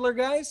popular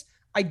guys,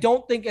 I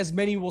don't think as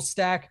many will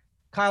stack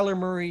Kyler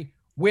Murray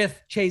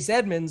with Chase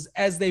Edmonds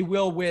as they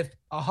will with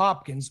a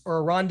Hopkins or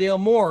a Rondale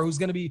Moore, who's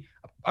going to be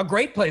a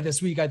great play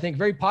this week, I think,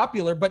 very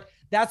popular. But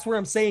that's where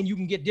I'm saying you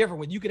can get different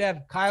with. You could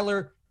have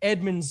Kyler,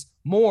 Edmonds,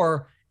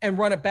 Moore, and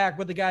run it back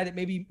with the guy that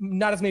maybe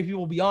not as many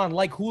people will be on,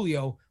 like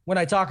Julio, when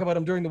I talk about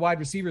him during the wide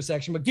receiver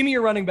section. But give me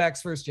your running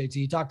backs first,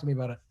 JT. Talk to me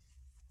about it.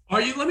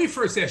 Let me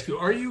first ask you,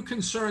 are you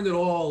concerned at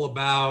all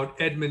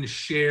about Edmonds'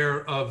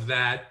 share of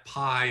that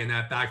pie in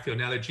that backfield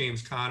now that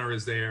James Conner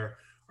is there?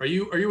 Are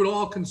you at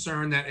all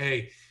concerned that,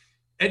 hey,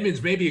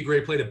 Edmonds may be a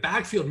great play, the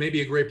backfield may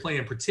be a great play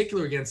in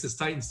particular against this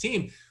Titans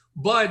team,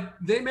 but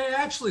they may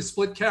actually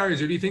split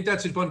carries? Or do you think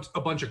that's a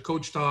bunch of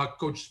coach talk,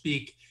 coach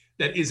speak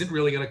that isn't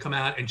really going to come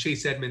out, and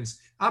Chase Edmonds,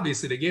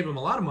 obviously they gave him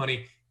a lot of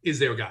money, is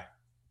their guy?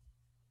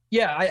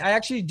 Yeah, I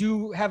actually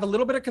do have a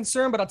little bit of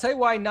concern, but I'll tell you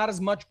why not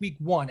as much week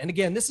one. And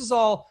again, this is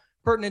all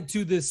pertinent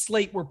to the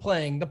slate we're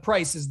playing, the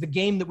prices, the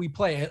game that we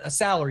play, a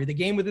salary, the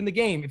game within the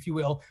game, if you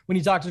will, when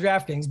you talk to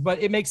DraftKings.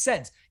 But it makes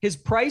sense. His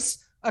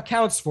price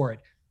accounts for it.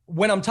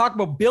 When I'm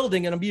talking about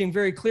building, and I'm being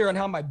very clear on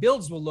how my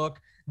builds will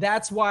look,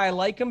 that's why I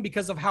like him,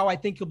 because of how I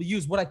think he'll be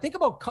used. What I think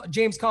about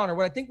James Conner,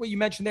 what you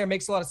mentioned there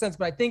makes a lot of sense,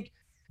 but I think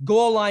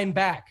goal line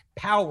back,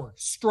 power,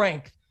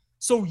 strength.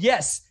 So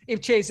yes, if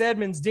Chase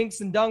Edmonds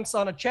dinks and dunks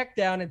on a check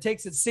down and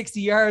takes it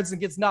 60 yards and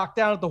gets knocked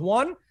down at the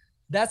one,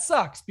 that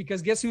sucks,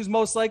 because guess who's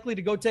most likely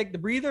to go take the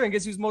breather, and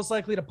guess who's most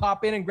likely to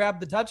pop in and grab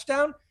the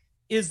touchdown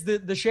is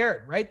the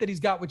Sheridan, right, that he's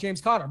got with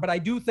James Conner. But I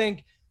do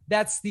think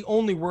that's the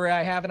only worry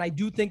I have, and I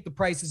do think the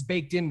price is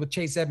baked in with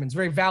Chase Edmonds.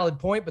 Very valid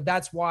point, but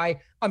that's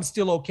why I'm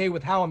still okay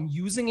with how I'm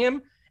using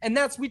him. And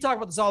we talk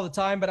about this all the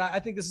time, but I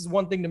think this is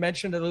one thing to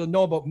mention that they'll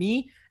know about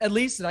me, at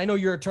least. And I know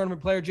you're a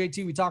tournament player,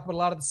 JT. We talk about a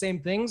lot of the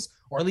same things,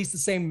 or at least the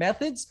same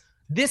methods.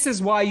 This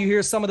is why you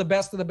hear some of the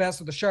best or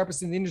the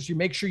sharpest in the industry.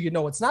 Make sure you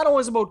know it's not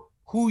always about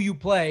who you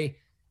play.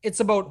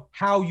 It's about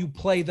how you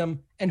play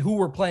them and who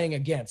we're playing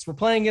against. We're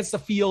playing against a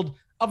field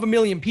of 1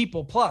 million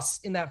people plus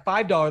in that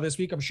 $5 this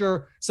week. I'm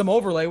sure some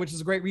overlay, which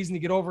is a great reason to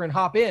get over and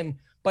hop in,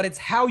 but it's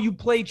how you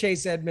play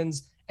Chase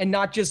Edmonds and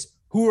not just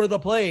who are the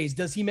plays.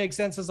 Does he make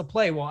sense as a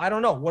play? Well, I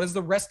don't know. What does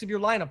the rest of your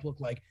lineup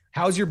look like?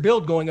 How's your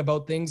build going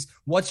about things?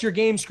 What's your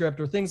game script,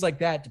 or things like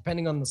that,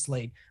 depending on the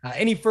slate?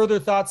 Any further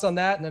thoughts on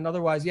that? And then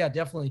otherwise, yeah,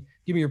 definitely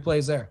give me your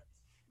plays there.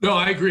 No,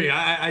 I agree.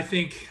 I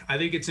think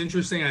it's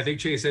interesting. I think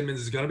Chase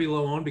Edmonds is going to be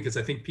low owned because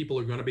I think people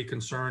are going to be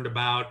concerned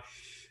about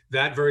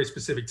that very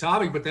specific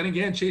topic. But then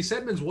again, Chase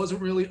Edmonds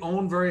wasn't really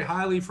owned very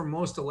highly for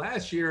most of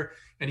last year,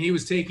 and he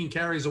was taking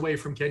carries away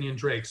from Kenyon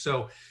Drake.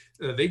 So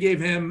they gave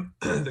him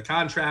the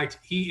contract.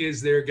 He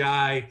is their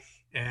guy,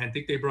 and I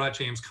think they brought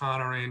James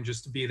Conner in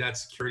just to be that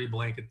security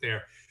blanket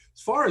there.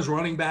 As far as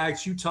running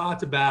backs, you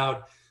talked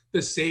about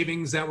the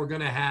savings that we're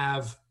going to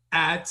have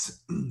at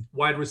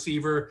wide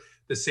receiver,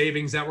 the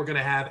savings that we're going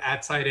to have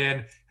at tight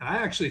end. And I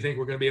actually think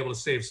we're going to be able to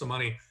save some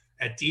money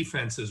at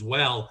defense as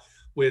well,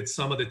 with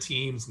some of the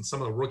teams and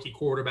some of the rookie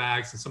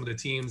quarterbacks and some of the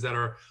teams that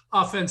are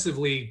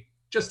offensively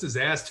just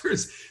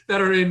disasters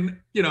that are in,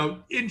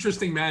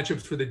 interesting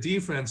matchups for the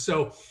defense.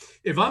 So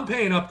if I'm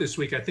paying up this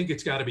week, I think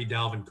it's got to be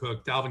Dalvin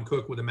Cook. Dalvin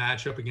Cook with a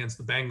matchup against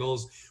the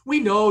Bengals. We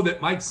know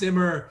that Mike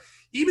Zimmer,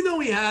 even though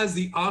he has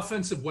the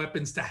offensive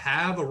weapons to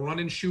have a run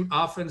and shoot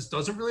offense,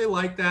 doesn't really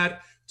like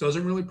that,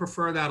 doesn't really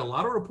prefer that. A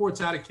lot of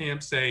reports out of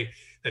camp say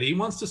that he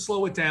wants to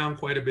slow it down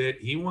quite a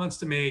bit. He wants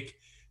to make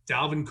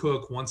Dalvin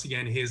Cook, once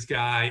again, his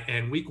guy.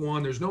 And week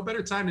one, there's no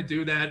better time to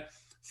do that.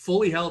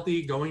 Fully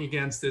healthy, going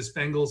against this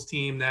Bengals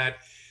team that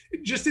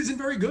just isn't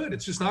very good.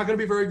 It's just not going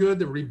to be very good.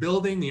 They're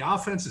rebuilding. The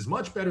offense is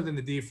much better than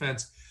the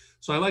defense.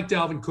 So I like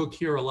Dalvin Cook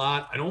here a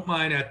lot. I don't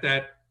mind at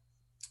that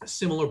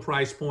similar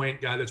price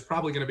point guy that's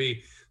probably going to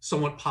be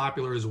somewhat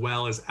popular as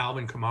well as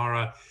Alvin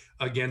Kamara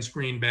against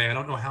Green Bay. I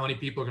don't know how many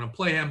people are going to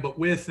play him, but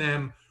with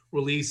them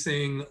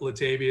releasing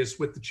Latavius,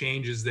 with the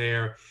changes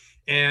there,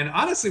 and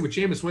honestly, with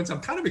Jameis Winston,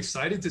 I'm kind of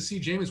excited to see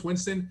Jameis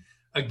Winston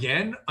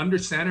again under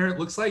center. It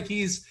looks like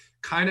he's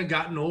kind of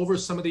gotten over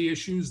some of the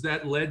issues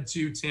that led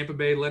to Tampa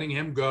Bay letting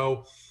him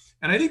go.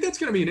 And I think that's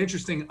going to be an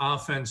interesting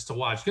offense to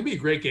watch. It's going to be a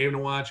great game to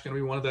watch. It's going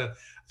to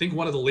be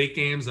one of the late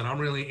games that I'm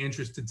really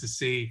interested to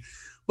see.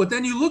 But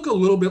then you look a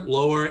little bit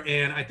lower,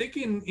 and I think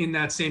in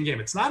that same game,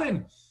 it's not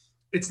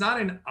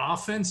an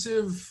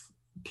offensive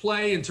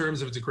play in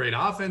terms of it's a great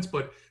offense,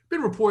 but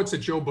been reports that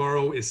Joe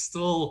Burrow is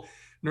still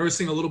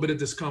nursing a little bit of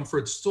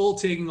discomfort, still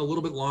taking a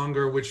little bit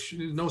longer, which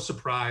is no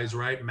surprise,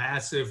 right?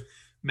 Massive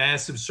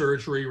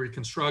surgery,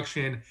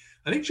 reconstruction.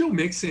 I think Joe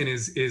Mixon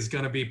is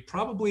going to be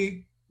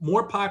probably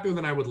more popular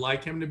than I would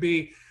like him to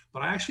be,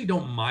 but I actually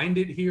don't mind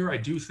it here. I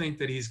do think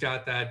that he's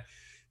got that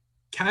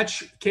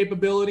catch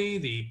capability,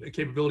 the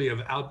capability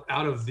of out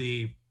of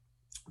the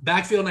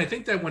backfield. And I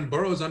think that when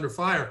Burrow's under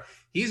fire,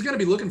 he's going to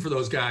be looking for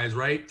those guys,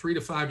 right? 3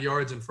 to 5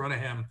 yards in front of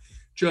him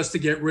just to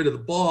get rid of the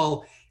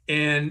ball.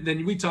 And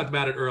then we talked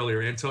about it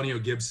earlier, Antonio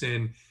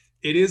Gibson.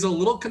 It is a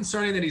little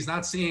concerning that he's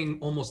not seeing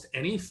almost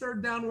any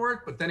third down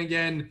work. But then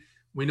again,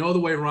 we know the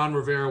way Ron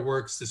Rivera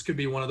works. This could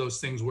be one of those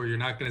things where you're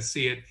not going to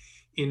see it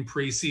in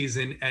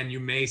preseason, and you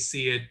may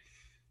see it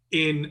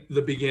in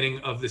the beginning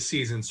of the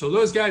season. So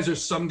those guys are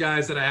some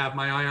guys that I have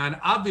my eye on.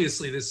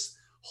 Obviously, this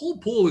whole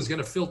pool is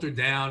going to filter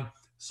down.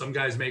 Some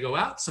guys may go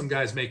out. Some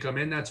guys may come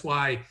in. That's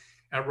why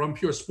at Run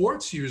Pure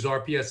Sports, use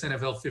RPS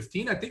NFL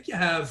 15. I think you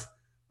have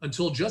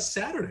until just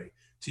Saturday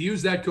to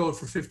use that code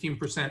for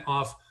 15%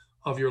 off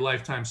of your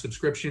lifetime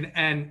subscription.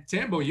 And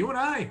Tambo, you and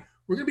I,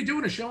 we're going to be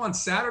doing a show on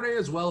Saturday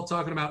as well,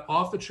 talking about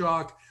Off the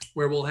Chalk,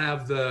 where we'll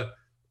have the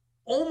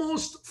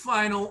almost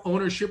final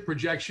ownership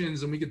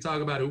projections, and we can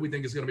talk about who we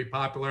think is going to be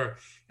popular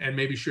and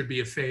maybe should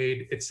be a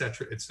fade, et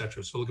cetera, et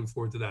cetera. So looking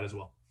forward to that as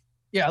well.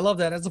 Yeah, I love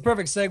that. That's a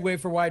perfect segue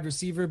for wide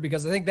receiver,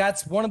 because I think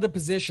that's one of the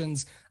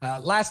positions.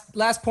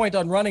 Last point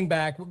on running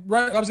back. I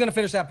was going to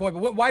finish that point,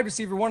 but wide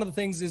receiver, one of the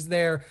things is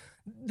the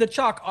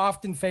chalk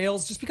often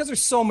fails just because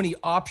there's so many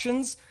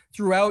options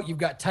throughout. You've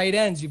got tight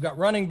ends, you've got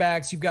running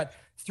backs, you've got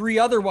 3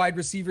 other wide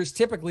receivers,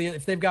 typically,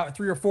 if they've got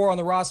 3 or 4 on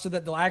the roster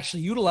that they'll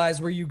actually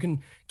utilize, where you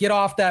can get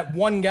off that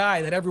one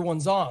guy that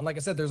everyone's on. Like I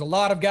said, there's a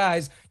lot of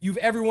guys.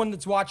 Everyone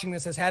that's watching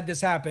this has had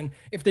this happen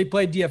if they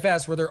played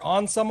DFS, where they're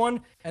on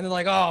someone and they're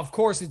like, oh, of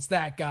course it's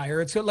that guy.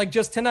 Or it's like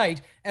just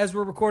tonight, as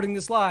we're recording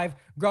this live,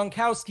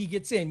 Gronkowski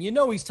gets in. You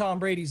know he's Tom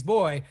Brady's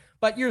boy,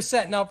 but you're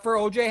setting up for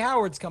OJ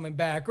Howard's coming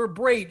back, or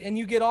Brait, and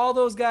you get all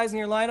those guys in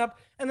your lineup.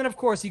 And then, of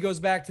course, he goes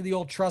back to the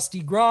old trusty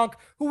Gronk,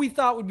 who we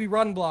thought would be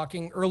run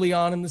blocking early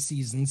on in the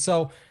season.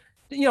 So,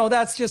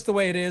 that's just the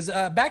way it is.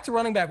 Back to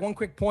running back, one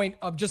quick point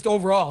of just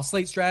overall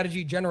slate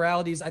strategy,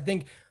 generalities. I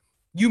think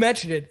you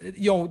mentioned it.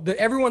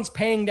 Everyone's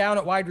paying down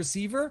at wide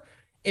receiver.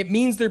 It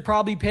means they're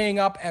probably paying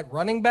up at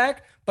running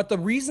back. But the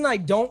reason I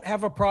don't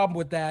have a problem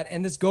with that,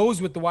 and this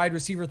goes with the wide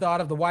receiver thought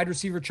of the wide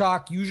receiver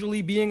chalk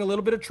usually being a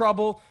little bit of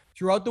trouble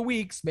throughout the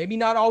weeks, maybe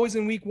not always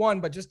in week 1,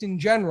 but just in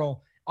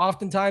general,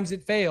 oftentimes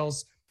it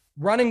fails.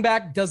 Running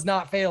back does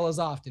not fail as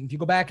often. If you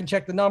go back and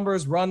check the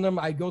numbers, run them,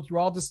 I go through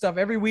all this stuff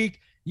every week.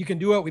 You can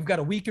do it. We've got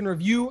a week in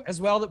review as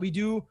well that we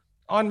do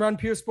on Run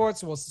Pure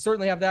Sports. So we'll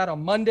certainly have that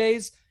on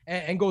Mondays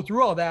and go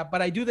through all that.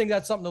 But I do think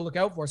that's something to look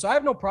out for. So I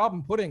have no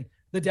problem putting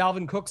the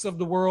Dalvin Cooks of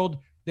the world,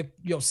 the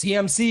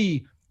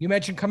CMC. You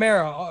mentioned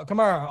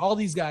Kamara, all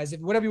these guys,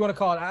 whatever you want to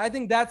call it. I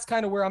think that's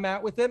kind of where I'm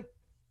at with it.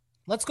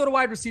 Let's go to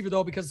wide receiver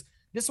though, because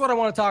this is what I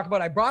want to talk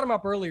about. I brought him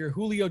up earlier,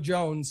 Julio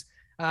Jones.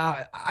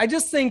 I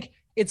just think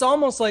it's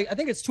almost like, I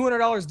think it's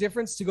 $200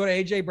 difference to go to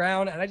AJ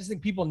Brown. And I just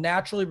think people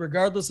naturally,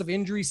 regardless of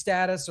injury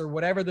status or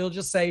whatever, they'll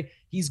just say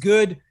he's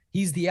good.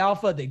 He's the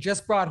alpha. They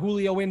just brought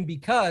Julio in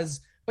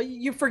but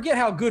you forget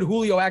how good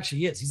Julio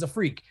actually is. He's a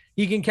freak.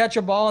 He can catch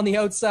a ball on the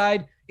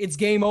outside. It's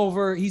game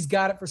over. He's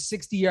got it for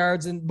 60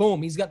 yards and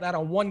boom, he's got that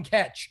on one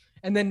catch.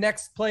 And then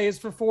next play is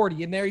for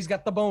 40. And there he's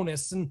got the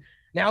bonus. And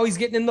now he's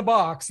getting in the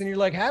box. And you're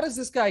like, how does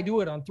this guy do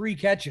it on 3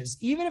 catches?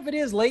 Even if it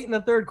is late in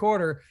the third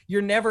quarter,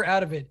 you're never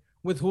out of it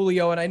with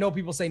Julio. And I know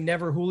people say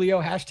never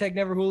Julio,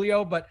 #never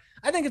Julio, but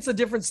I think it's a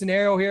different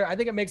scenario here. I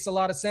think it makes a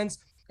lot of sense.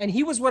 And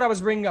he was what I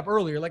was bringing up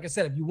earlier. Like I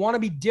said, if you want to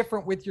be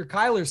different with your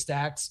Kyler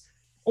stacks,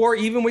 or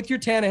even with your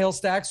Tannehill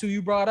stacks, who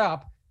you brought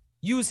up,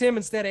 use him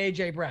instead of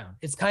AJ Brown.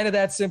 It's kind of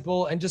that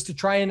simple. And just to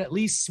try and at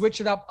least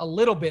switch it up a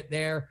little bit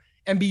there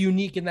and be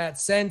unique in that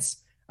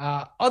sense.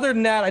 Other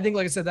than that, I think,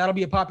 like I said, that'll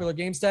be a popular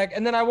game stack.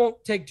 And then I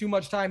won't take too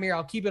much time here.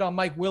 I'll keep it on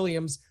Mike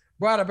Williams.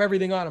 Brought up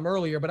everything on him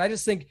earlier, but I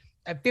just think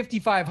at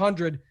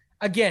 5,500,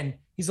 again,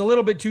 he's a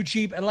little bit too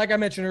cheap. And like I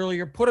mentioned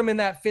earlier, put him in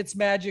that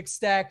Fitzmagic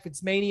stack,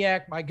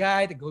 Fitzmaniac, my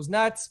guy that goes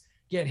nuts.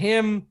 Get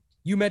him.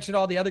 You mentioned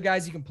all the other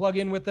guys you can plug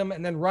in with them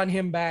and then run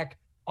him back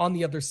on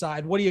the other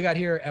side. What do you got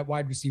here at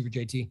wide receiver,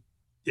 JT?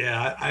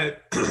 Yeah, I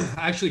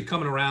actually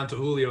coming around to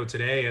Julio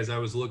today as I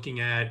was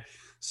looking at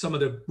some of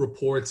the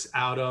reports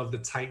out of the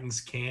Titans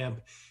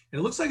camp. And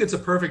it looks like it's a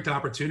perfect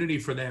opportunity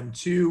for them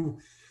to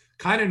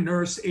kind of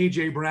nurse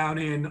AJ Brown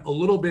in a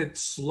little bit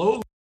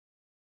slowly.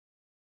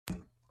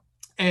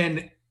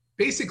 And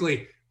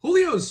basically,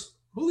 Julio's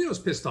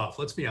pissed off.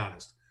 Let's be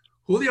honest.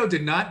 Julio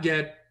did not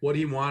get what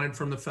he wanted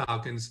from the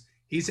Falcons.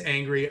 He's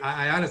angry.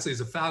 I honestly,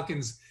 as a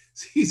Falcons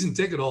season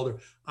ticket holder,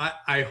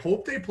 I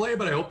hope they play,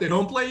 but I hope they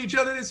don't play each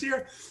other this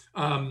year.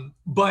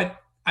 But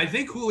I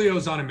think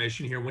Julio's on a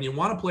mission here. When you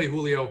want to play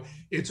Julio,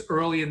 it's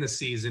early in the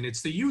season.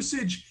 It's the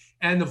usage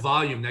and the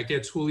volume that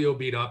gets Julio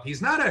beat up.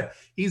 He's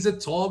a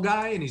tall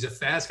guy and he's a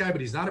fast guy, but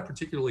he's not a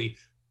particularly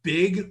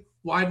big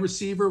wide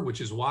receiver,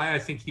 which is why I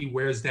think he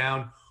wears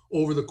down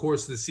over the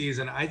course of the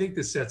season. I think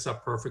this sets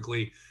up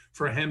perfectly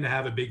for him to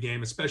have a big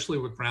game, especially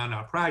with Brown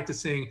not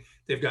practicing.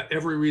 They've got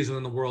every reason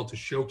in the world to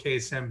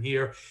showcase him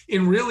here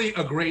in really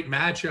a great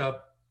matchup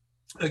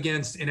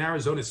against an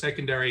Arizona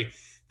secondary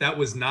that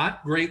was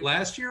not great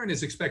last year and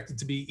is expected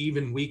to be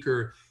even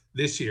weaker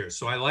this year.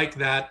 So I like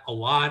that a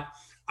lot.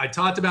 I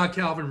talked about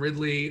Calvin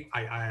Ridley.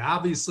 I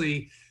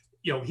obviously,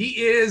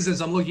 he is,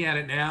 as I'm looking at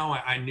it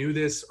now, I knew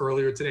this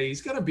earlier today,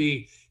 he's going to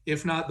be,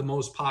 if not the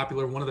most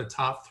popular, one of the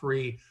top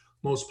 3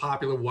 most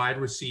popular wide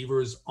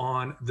receivers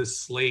on the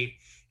slate.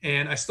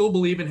 And I still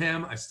believe in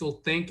him. I still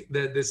think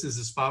that this is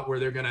a spot where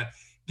they're going to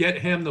get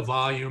him the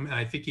volume, and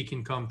I think he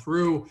can come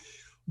through.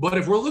 But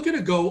if we're looking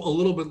to go a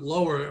little bit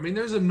lower, I mean,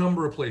 there's a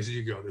number of places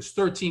you go. There's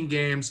 13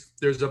 games.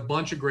 There's a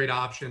bunch of great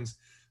options.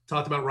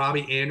 Talked about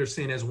Robbie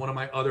Anderson as one of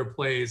my other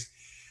plays.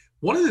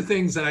 One of the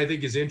things that I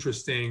think is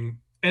interesting,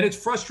 and it's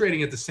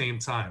frustrating at the same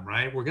time,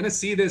 right? We're going to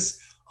see this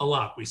a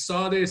lot. We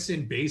saw this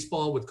in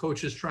baseball with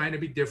coaches trying to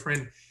be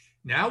different.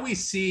 Now we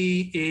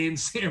see in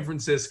San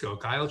Francisco,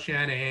 Kyle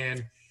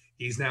Shanahan,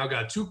 He's now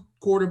got 2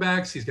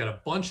 quarterbacks. He's got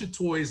a bunch of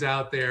toys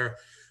out there.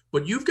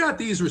 But you've got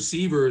these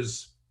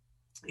receivers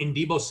in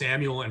Deebo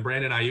Samuel and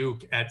Brandon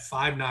Ayuk at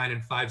 5'9"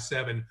 and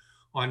 5'7"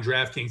 on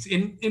DraftKings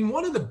in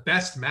one of the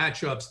best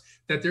matchups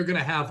that they're going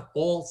to have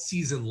all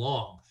season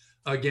long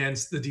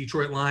against the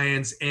Detroit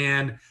Lions.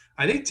 And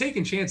I think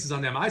taking chances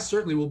on them, I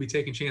certainly will be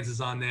taking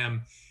chances on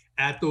them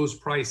at those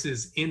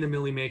prices in the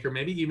Millie Maker,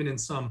 maybe even in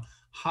some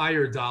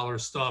higher dollar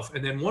stuff.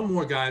 And then one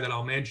more guy that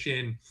I'll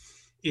mention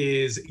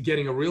is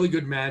getting a really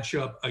good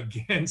matchup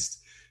against,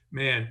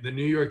 the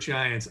New York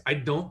Giants. I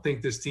don't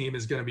think this team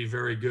is going to be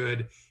very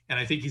good. And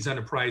I think he's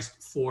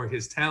underpriced for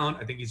his talent.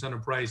 I think he's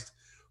underpriced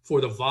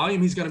for the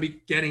volume he's going to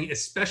be getting,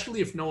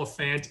 especially if Noah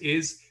Fant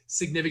is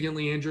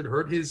significantly injured,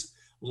 hurt his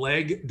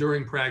leg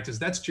during practice.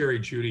 That's Jerry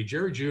Jeudy.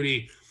 Jerry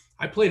Jeudy,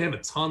 I played him a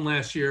ton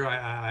last year.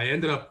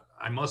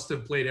 I must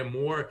have played him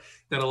more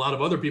than a lot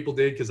of other people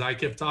did because I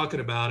kept talking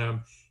about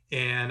him.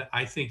 And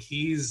I think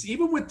he's,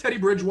 even with Teddy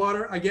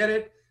Bridgewater, I get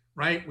it,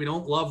 right? We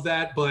don't love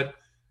that, but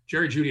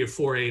Jerry Jeudy at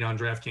 4.8 on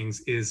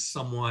DraftKings is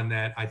someone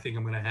that I think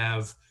I'm going to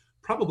have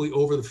probably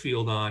over the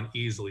field on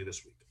easily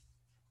this week.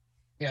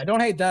 Yeah, I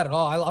don't hate that at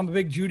all. I'm a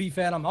big Jeudy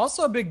fan. I'm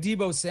also a big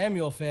Deebo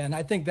Samuel fan.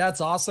 I think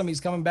that's awesome.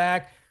 He's coming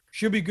back.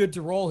 Should be good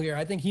to roll here.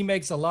 I think he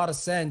makes a lot of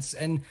sense.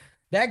 And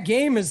that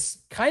game is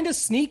kind of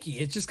sneaky.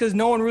 It's just because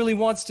no one really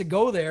wants to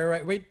go there,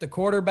 right? Wait, the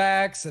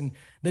quarterbacks and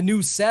the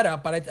new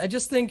setup. But I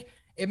just think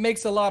it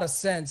makes a lot of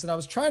sense. And I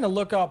was trying to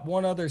look up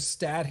one other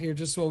stat here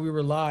just while we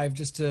were live,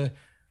 just to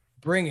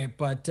bring it,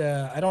 but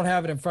I don't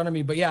have it in front of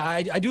me. But yeah,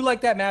 I do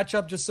like that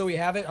matchup, just so we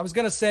have it. I was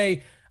going to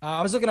say,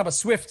 I was looking up a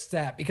Swift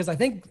stat because I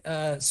think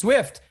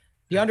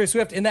DeAndre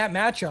Swift in that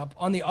matchup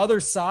on the other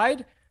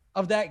side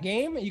of that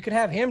game, you could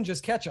have him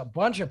just catch a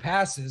bunch of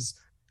passes.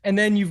 And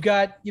then you've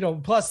got,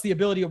 plus the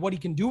ability of what he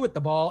can do with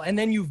the ball. And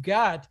then you've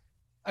got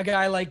a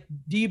guy like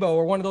Deebo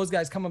or one of those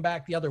guys coming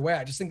back the other way.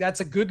 I just think that's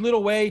a good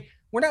little way.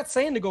 We're not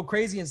saying to go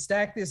crazy and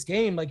stack this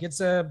game. Like,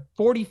 it's a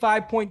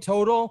 45-point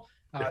total.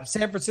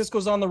 San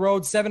Francisco's on the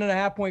road,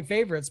 7.5-point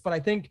favorites. But I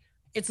think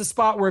it's a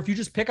spot where if you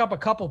just pick up a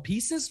couple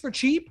pieces for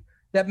cheap,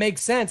 that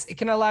makes sense. It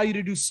can allow you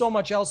to do so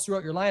much else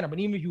throughout your lineup. And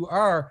even if you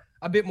are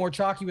a bit more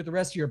chalky with the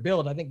rest of your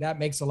build, I think that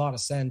makes a lot of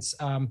sense.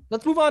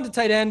 Let's move on to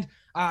tight end.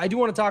 I do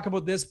want to talk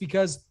about this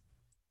because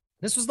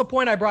this was the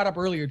point I brought up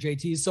earlier,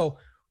 JT. So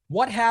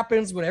what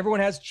happens when everyone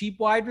has cheap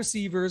wide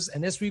receivers?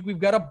 And this week we've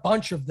got a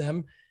bunch of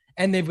them,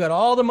 and they've got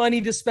all the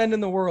money to spend in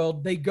the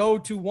world. They go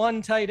to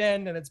one tight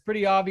end, and it's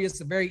pretty obvious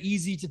and very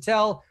easy to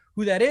tell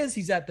who that is.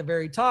 He's at the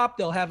very top.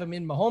 They'll have him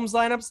in Mahomes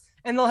lineups,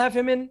 and they'll have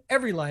him in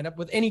every lineup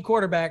with any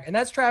quarterback, and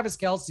that's Travis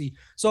Kelce.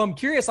 So I'm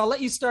curious. I'll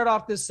let you start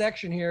off this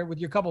section here with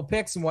your couple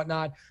picks and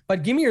whatnot,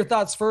 but give me your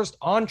thoughts first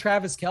on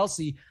Travis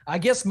Kelce. I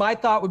guess my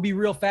thought would be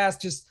real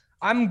fast. Just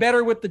I'm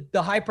better with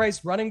the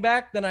high-priced running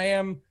back than I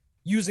am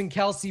using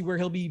Kelce where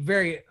he'll be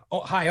very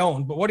high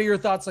owned. But what are your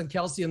thoughts on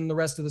Kelce and the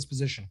rest of this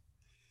position?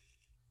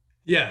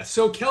 Yeah,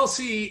 so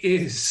Kelce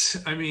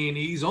is,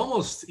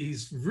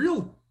 he's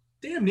real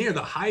damn near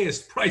the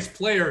highest priced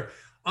player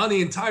on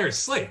the entire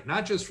slate,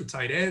 not just for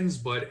tight ends,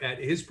 but at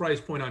his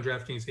price point on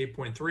DraftKings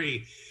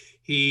 8.3,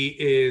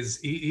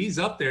 he's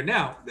up there.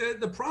 Now,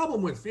 the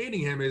problem with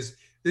fading him is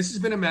this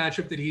has been a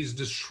matchup that he's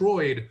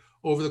destroyed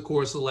over the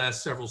course of the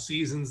last several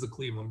seasons. The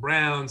Cleveland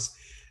Browns,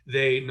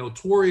 they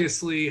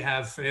notoriously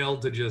have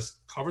failed to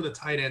just cover the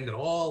tight end at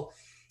all.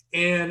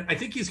 And I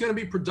think he's going to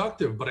be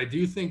productive, but I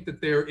do think that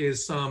there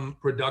is some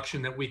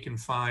production that we can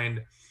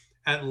find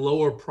at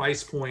lower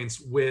price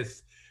points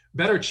with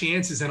better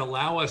chances and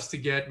allow us to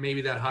get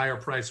maybe that higher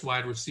priced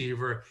wide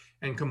receiver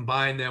and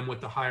combine them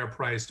with the higher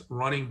priced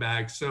running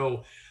back.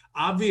 So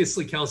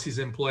obviously Kelce's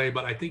in play,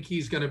 but I think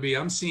he's going to be,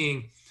 I'm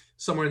seeing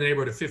somewhere in the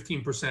neighborhood of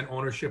 15%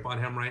 ownership on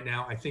him right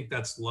now. I think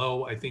that's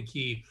low. I think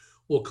he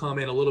will come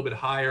in a little bit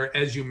higher.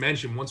 As you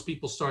mentioned, once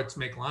people start to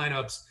make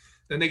lineups,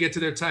 then they get to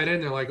their tight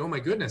end. They're like, oh my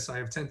goodness, I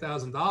have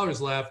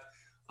 $10,000 left.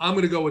 I'm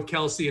going to go with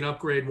Kelce and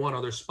upgrade one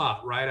other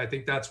spot, right? I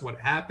think that's what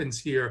happens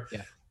here.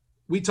 Yeah.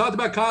 We talked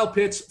about Kyle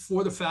Pitts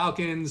for the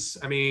Falcons.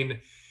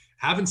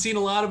 Haven't seen a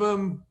lot of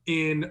him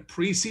in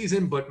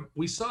preseason, but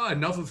we saw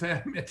enough of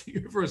him at the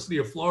University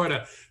of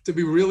Florida to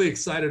be really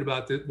excited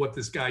about what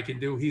this guy can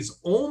do. He's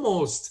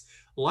almost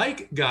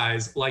like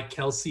guys like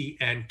Kelce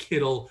and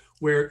Kittle,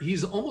 where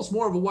he's almost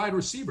more of a wide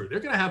receiver. They're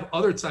going to have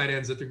other tight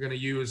ends that they're going to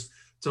use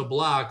to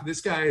block.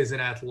 This guy is an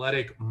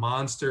athletic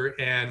monster,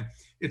 and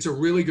it's a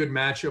really good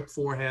matchup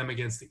for him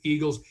against the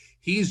Eagles.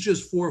 He's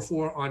just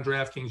 4-4 on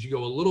DraftKings. You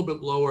go a little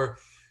bit lower.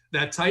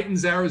 That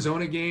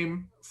Titans-Arizona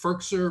game,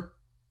 Firkser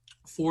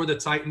for the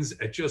Titans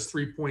at just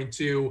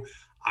 3.2.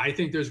 I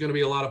think there's going to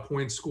be a lot of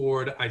points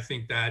scored. I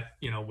think that,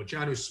 with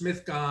Jonnu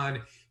Smith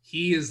gone,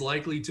 he is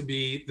likely to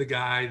be the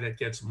guy that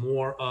gets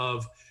more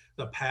of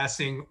the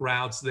passing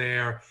routes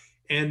there.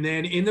 And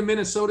then in the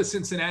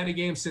Minnesota-Cincinnati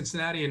game,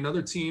 Cincinnati,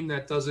 another team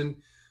that doesn't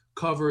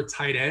cover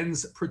tight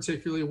ends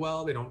particularly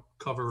well. They don't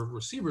cover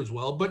receivers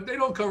well, but they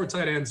don't cover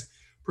tight ends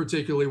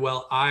particularly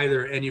well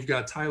either. And you've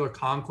got Tyler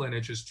Conklin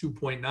at just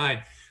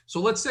 2.9. So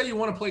let's say you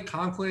want to play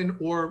Conklin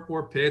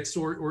or Pitts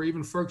or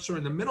even Firkser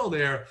in the middle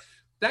there.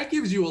 that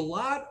gives you a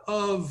lot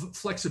of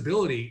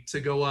flexibility to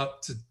go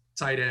up to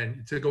tight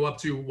end, to go up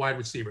to wide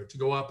receiver, to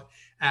go up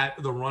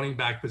at the running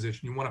back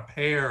position. You want to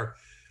pair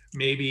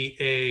maybe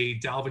a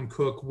Dalvin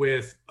Cook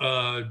with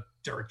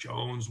Derek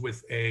Jones,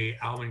 with a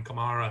Alvin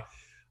Kamara.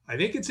 I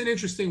think it's an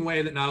interesting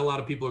way that not a lot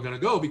of people are going to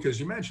go, because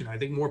you mentioned, I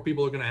think more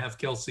people are going to have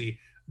Kelce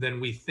than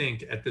we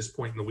think at this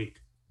point in the week.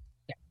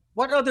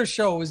 What other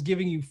show is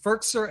giving you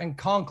Firkser and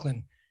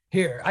Conklin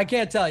here? I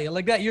can't tell you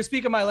like that. You're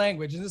speaking my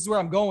language, and this is where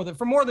I'm going with it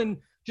for more than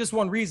just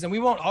one reason. We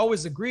won't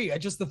always agree.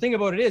 The thing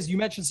about it is, you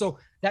mentioned, so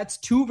that's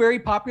two very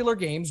popular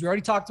games. We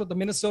already talked about the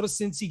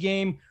Minnesota-Cincy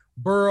game,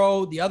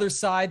 Burrow, the other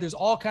side. There's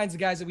all kinds of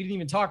guys that we didn't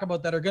even talk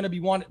about that are going to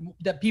be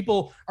that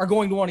people are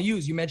going to want to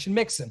use. You mentioned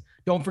Mixon.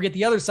 Don't forget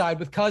the other side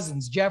with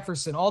Cousins,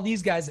 Jefferson, all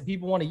these guys that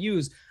people want to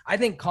use. I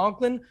think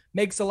Conklin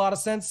makes a lot of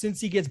sense since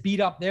he gets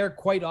beat up there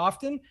quite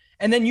often.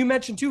 And then you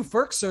mentioned too,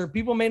 Firkser.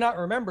 People may not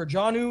remember.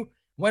 Jonnu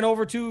went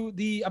over to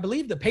I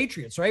believe the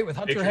Patriots, right? With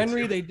Hunter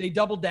Henry, yeah. They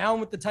doubled down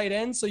with the tight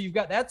end. So you've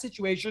got that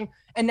situation.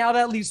 And now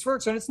that leaves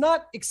Firkser. And it's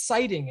not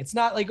exciting. It's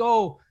not like,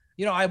 oh,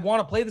 I want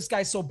to play this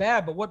guy so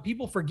bad. But what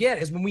people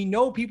forget is when we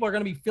know people are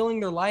going to be filling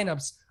their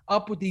lineups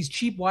up with these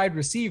cheap wide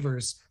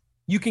receivers,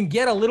 you can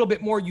get a little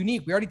bit more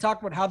unique. We already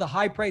talked about how the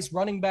high-priced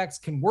running backs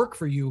can work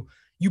for you.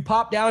 You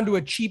pop down to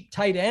a cheap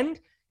tight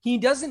end. He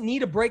doesn't need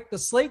to break the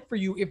slate for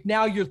you if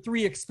now your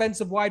three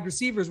expensive wide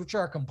receivers, which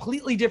are a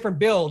completely different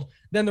build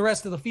than the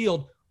rest of the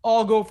field,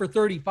 all go for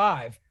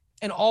 35.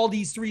 And all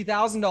these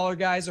 $3,000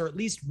 guys, or at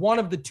least one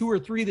of the two or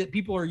three that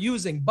people are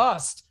using,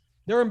 bust.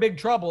 They're in big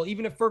trouble.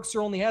 Even if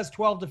Firkser only has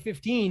 12 to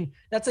 15,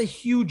 that's a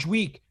huge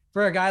week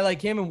for a guy like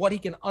him and what he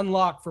can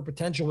unlock for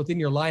potential within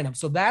your lineup.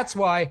 So that's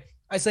why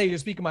I say you're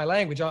speaking my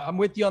language. I'm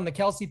with you on the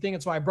Kelce thing.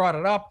 That's why I brought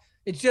it up.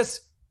 It's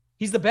just,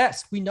 he's the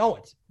best. We know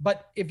it.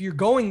 But if you're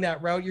going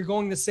that route, you're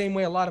going the same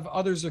way a lot of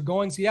others are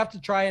going. So you have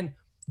to try and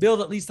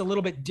build at least a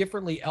little bit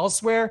differently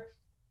elsewhere.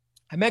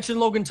 I mentioned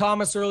Logan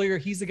Thomas earlier.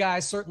 He's a guy I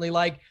certainly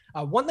like.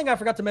 One thing I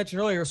forgot to mention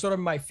earlier, sort of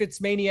in my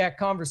Fitzmaniac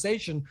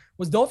conversation,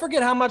 was don't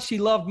forget how much he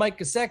loved Mike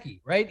Gesicki,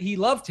 right? He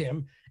loved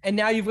him. And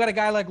now you've got a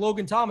guy like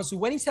Logan Thomas, who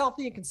when he's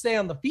healthy and can stay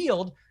on the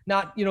field,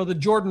 not, the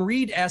Jordan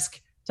Reed-esque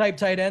type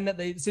tight end that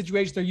the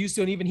situation they're used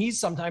to, and even he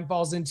sometimes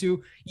falls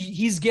into.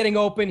 He's getting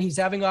open. He's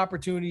having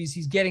opportunities.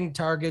 He's getting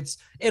targets.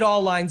 It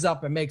all lines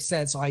up and makes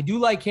sense. So I do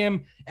like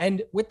him.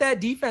 And with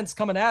that defense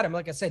coming at him,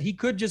 like I said, he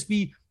could just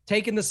be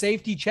taking the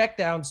safety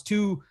checkdowns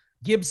to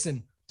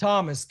Gibson,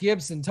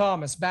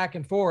 Thomas, back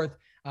and forth.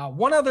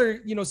 One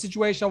other,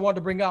 situation I wanted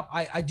to bring up,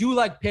 I do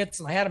like Pitts,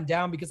 and I had him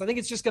down because I think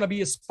it's just going to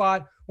be a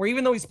spot where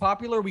even though he's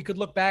popular, we could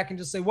look back and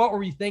just say, what were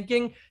we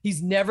thinking?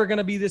 He's never going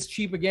to be this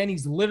cheap again.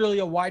 He's literally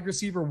a wide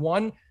receiver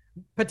one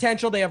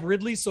potential. They have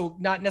Ridley, so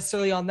not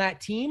necessarily on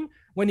that team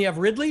when you have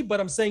Ridley,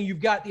 but I'm saying you've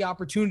got the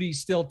opportunity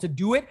still to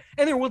do it.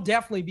 And there will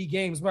definitely be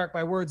games, mark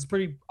my words,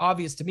 pretty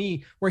obvious to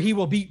me, where he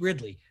will beat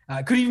Ridley.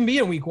 Could even be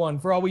in week one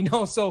for all we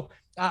know. So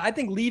I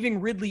think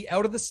leaving Ridley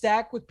out of the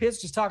stack with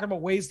Pitts, just talking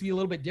about ways to be a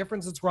little bit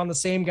different since we're on the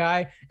same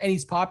guy and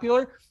he's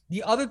popular.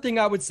 The other thing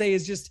I would say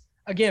is just,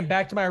 again,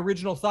 back to my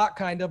original thought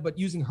kind of, but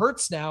using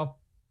Hurts now,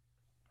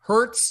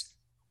 Hurts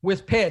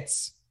with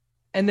Pitts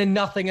and then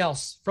nothing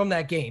else from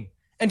that game.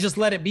 And just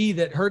let it be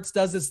that Hurts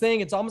does this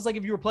thing. It's almost like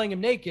if you were playing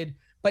him naked,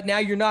 but now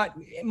you're not.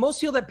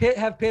 Most people that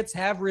have Pitts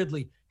have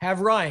Ridley, have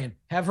Ryan,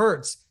 have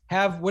Hurts,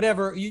 have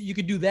whatever. You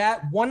could do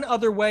that. One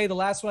other way, the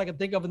last one I can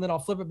think of, and then I'll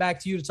flip it back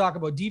to you to talk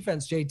about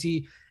defense,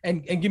 JT,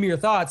 and give me your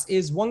thoughts,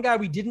 is one guy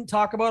we didn't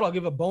talk about. I'll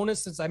give a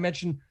bonus since I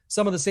mentioned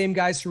some of the same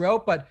guys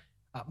throughout, but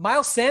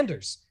Miles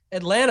Sanders.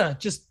 Atlanta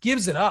just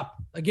gives it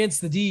up against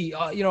the D,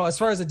 as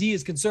far as the D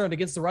is concerned,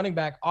 against the running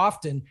back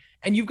often.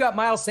 And you've got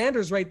Miles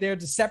Sanders right there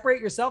to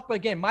separate yourself. But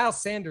again,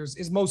 Miles Sanders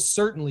is most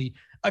certainly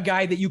a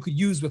guy that you could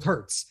use with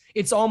Hurts.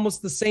 It's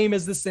almost the same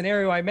as the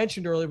scenario I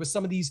mentioned earlier with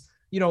some of these,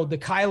 the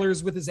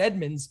Kylers with his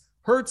Edmonds.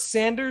 Hurts,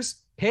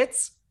 Sanders,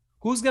 Pitts.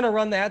 Who's going to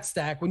run that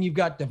stack when you've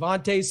got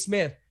Devontae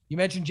Smith? You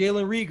mentioned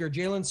Jalen Reagor,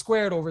 Jalen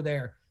Squared over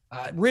there,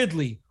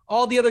 Ridley.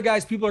 All the other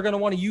guys people are going to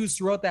want to use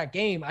throughout that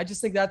game. I just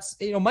think that's,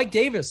 Mike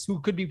Davis, who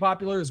could be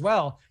popular as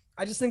well.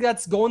 I just think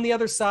that's going the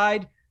other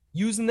side,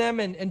 using them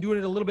and doing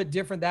it a little bit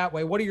different that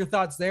way. What are your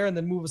thoughts there? And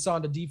then move us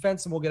on to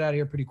defense, and we'll get out of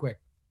here pretty quick.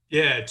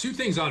 Yeah, two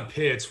things on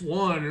Pitts.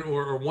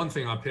 One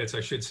thing on Pitts, I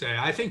should say.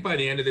 I think by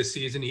the end of this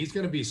season, he's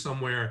going to be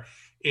somewhere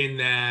in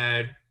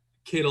that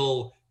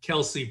Kittle,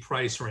 Kelce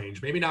price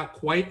range. Maybe not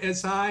quite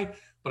as high,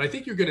 but I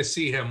think you're going to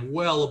see him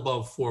well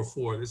above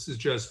 4.4. This is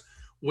just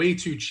way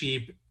too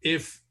cheap.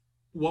 If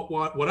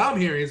what I'm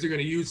hearing is they're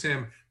going to use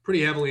him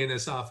pretty heavily in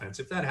this offense.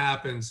 If that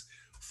happens,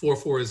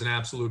 4.4 is an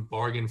absolute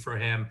bargain for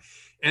him.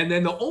 And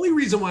then the only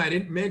reason why I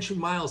didn't mention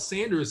Miles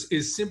Sanders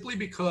is simply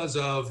because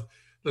of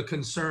the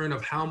concern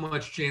of how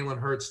much Jalen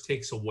Hurts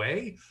takes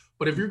away.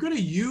 But if you're going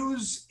to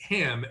use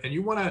him and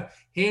you want to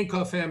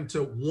handcuff him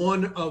to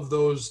one of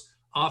those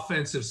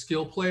offensive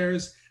skill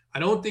players, I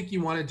don't think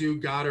you want to do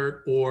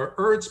Goddard or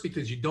Ertz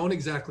because you don't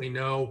exactly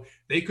know.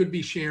 They could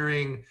be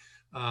sharing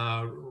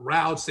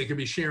routes, they could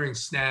be sharing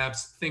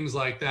snaps, things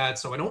like that.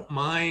 So I don't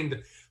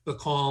mind the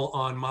call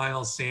on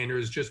Miles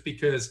Sanders just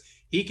because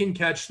He can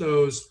catch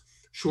those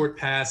short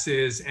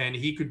passes, and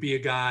he could be a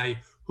guy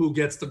who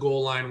gets the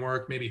goal line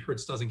work. Maybe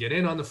Hurts doesn't get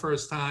in on the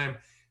first time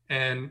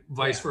and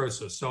vice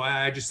versa. So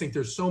I just think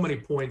there's so many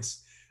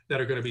points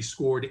that are going to be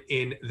scored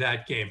in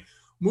that game.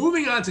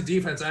 Moving on to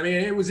defense, I mean,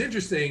 it was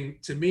interesting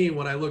to me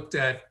when I looked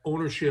at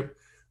ownership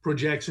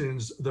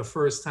projections the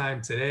first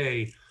time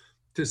today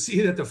to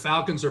see that the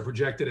Falcons are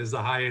projected as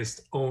the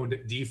highest owned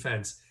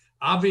defense.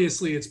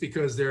 Obviously, it's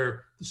because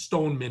they're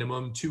stone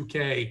minimum,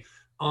 2K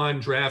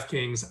on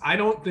DraftKings. I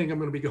don't think I'm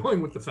going to be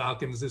going with the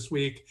Falcons this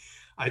week.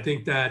 I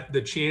think that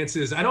the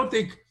chances, I don't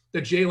think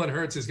that Jalen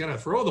Hurts is going to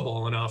throw the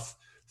ball enough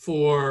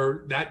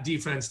for that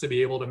defense to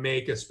be able to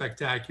make a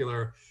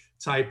spectacular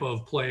type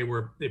of play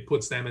where it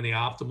puts them in the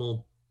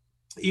optimal,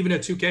 even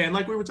at 2K. And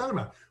like we were talking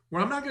about,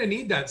 where I'm not going to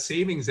need that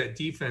savings at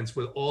defense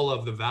with all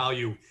of the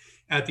value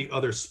at the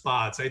other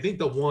spots. I think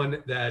the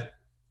one that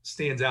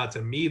stands out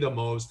to me the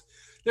most,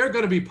 they're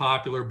going to be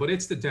popular, but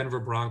it's the Denver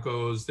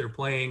Broncos. They're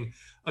playing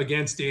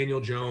against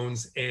Daniel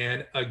Jones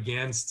and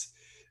against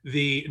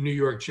the New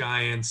York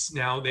Giants.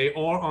 Now, they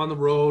are on the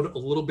road, a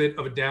little bit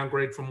of a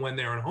downgrade from when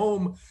they're at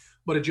home,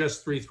 but at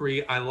just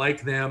 3-3, I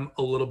like them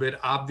a little bit.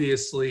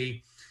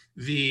 Obviously,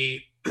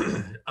 the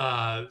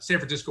San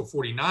Francisco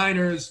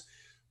 49ers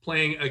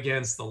playing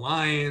against the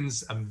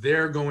Lions,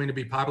 they're going to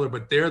be popular,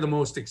 but they're the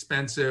most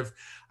expensive.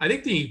 I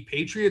think the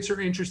Patriots are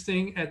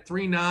interesting at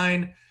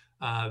 3-9.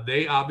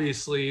 They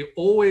obviously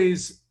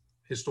always,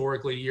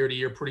 historically, year to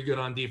year, pretty good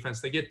on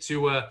defense. They get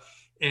Tua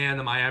and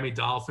the Miami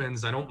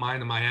Dolphins. I don't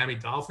mind the Miami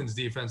Dolphins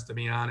defense, to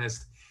be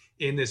honest,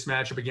 in this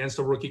matchup against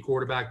a rookie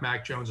quarterback,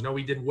 Mac Jones. I know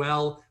he did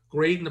well,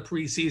 great in the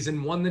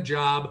preseason, won the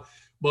job.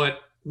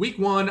 But week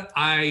one,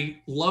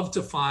 I love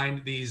to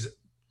find these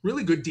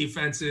really good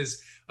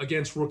defenses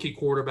against rookie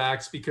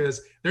quarterbacks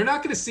because they're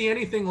not going to see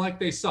anything like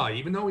they saw.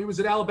 Even though he was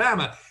at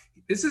Alabama,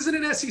 this isn't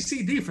an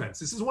SEC defense.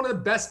 This is one of the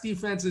best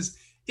defenses,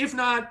 if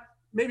not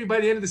maybe by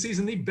the end of the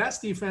season, the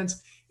best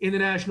defense in the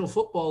National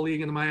Football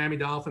League in the Miami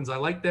Dolphins. I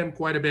like them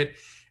quite a bit.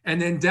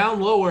 And then down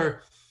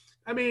lower,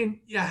 I mean,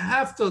 you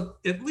have to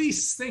at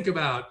least think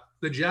about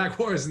the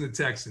Jaguars and the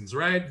Texans,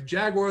 right?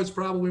 Jaguars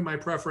probably my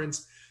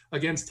preference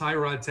against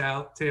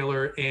Tyrod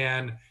Taylor,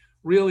 and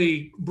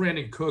really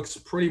Brandon Cooks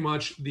pretty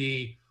much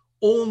the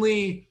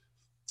only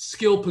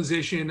skill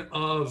position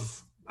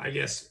of, I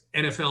guess,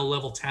 NFL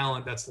level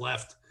talent that's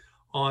left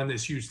on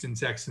this Houston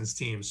Texans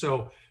team.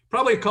 So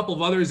probably a couple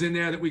of others in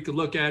there that we could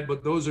look at,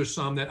 but those are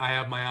some that I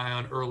have my eye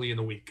on early in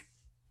the week.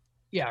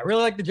 Yeah, I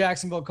really like the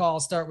Jacksonville call. I'll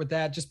start with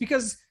that just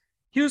because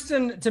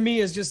Houston to me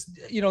is just,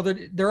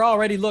 they're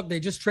already,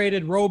 they just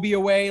traded Roby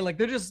away. Like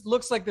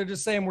looks like they're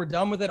just saying we're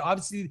done with it.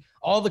 Obviously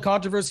all the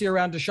controversy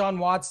around Deshaun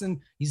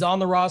Watson, he's on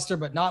the roster,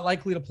 but not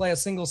likely to play a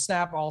single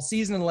snap all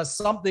season unless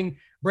something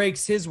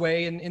breaks his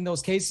way. And in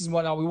those cases and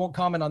whatnot, we won't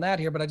comment on that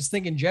here, but I just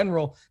think in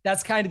general,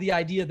 that's kind of the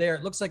idea there.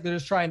 It looks like they're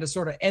just trying to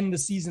sort of end the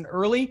season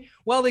early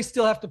while they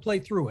still have to play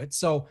through it.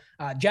 So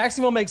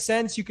Jacksonville makes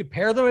sense. You could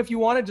pair them if you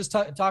wanted, just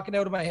talking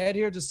out of my head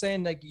here, just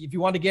saying like, if you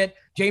want to get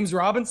James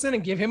Robinson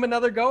and give him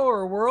another go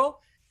or a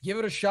whirl, give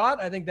it a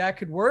shot. I think that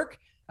could work.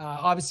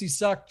 Obviously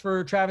sucked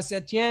for Travis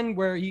Etienne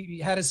where he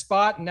had his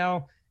spot and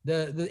now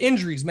the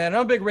injuries, man.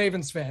 I'm a big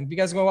Ravens fan. If you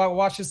guys are going to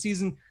watch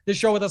this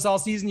show with us all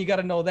season, you got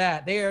to know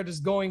that they are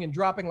just going and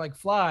dropping like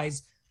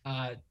flies.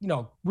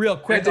 Real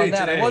quick on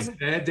that.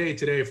 Bad day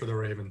today for the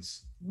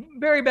Ravens.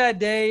 Very bad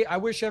day. I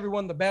wish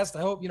everyone the best. I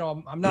hope,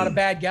 I'm not a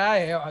bad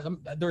guy.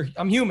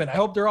 I'm human. I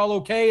hope they're all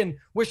okay and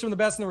wish them the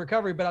best in the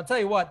recovery. But I'll tell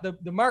you what,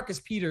 the Marcus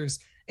Peters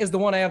is the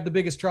one I have the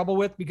biggest trouble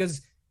with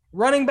because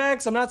running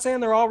backs, I'm not saying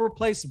they're all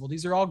replaceable.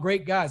 These are all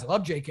great guys. I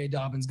love J.K.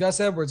 Dobbins, Gus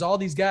Edwards, all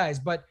these guys,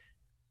 but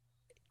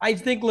I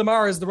think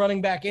Lamar is the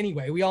running back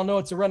anyway. We all know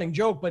it's a running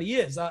joke, but he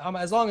is.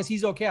 As long as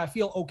he's okay, I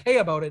feel okay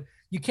about it.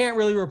 You can't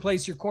really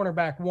replace your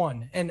cornerback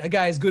one. And a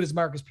guy as good as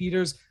Marcus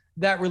Peters,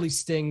 that really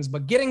stings.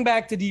 But getting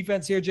back to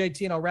defense here,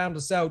 JT, and I'll round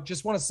us out,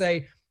 just want to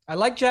say I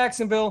like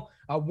Jacksonville.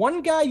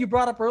 One guy you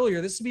brought up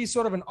earlier, this would be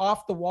sort of an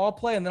off-the-wall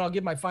play, and then I'll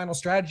give my final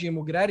strategy and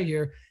we'll get out of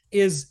here,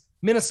 is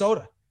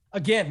Minnesota.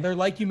 Again, they're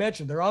like you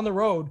mentioned, they're on the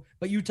road,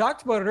 but you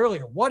talked about it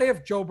earlier. What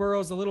if Joe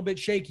Burrow's a little bit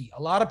shaky?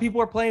 A lot of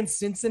people are playing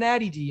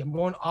Cincinnati D. I'm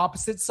going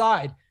opposite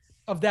side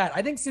of that.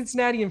 I think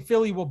Cincinnati and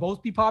Philly will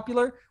both be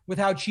popular with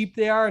how cheap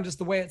they are and just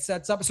the way it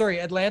sets up.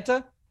 Sorry,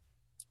 Atlanta,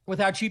 with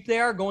how cheap they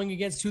are going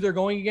against who they're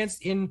going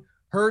against in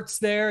Hurts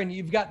there. And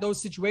you've got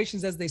those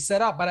situations as they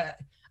set up. But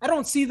I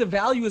don't see the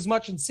value as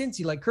much in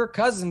Cincy. Like Kirk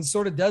Cousins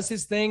sort of does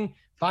his thing,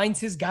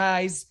 finds his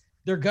guys.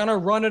 They're going to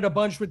run it a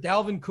bunch with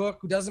Dalvin Cook,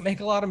 who doesn't make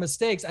a lot of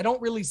mistakes. I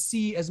don't really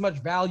see as much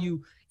value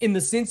in the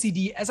Cincy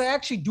D as I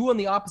actually do on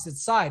the opposite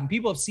side. And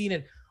people have seen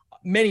it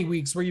many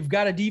weeks where you've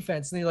got a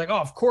defense and they're like, oh,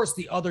 of course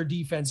the other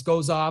defense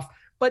goes off.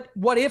 But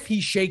what if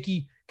he's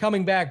shaky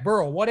coming back,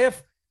 Burrow? What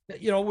if,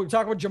 we're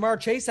talking about Jamar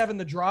Chase having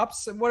the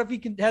drops. And what if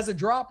he has a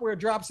drop where it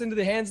drops into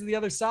the hands of the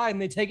other side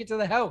and they take it to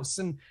the house?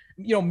 And,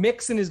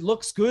 Mixon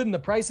looks good and the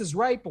price is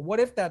right. But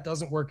what if that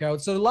doesn't work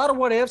out? So a lot of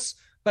what ifs.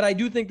 But I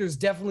do think there's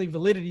definitely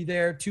validity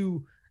there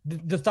to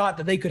the thought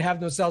that they could have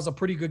themselves a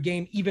pretty good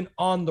game, even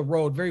on the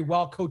road. Very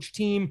well-coached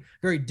team,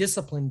 very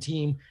disciplined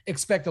team.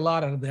 Expect a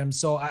lot out of them.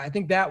 So I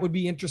think that would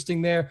be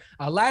interesting there.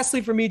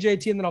 Lastly for me,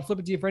 JT, and then I'll flip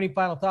it to you for any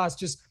final thoughts,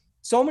 just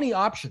so many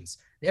options.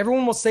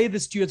 Everyone will say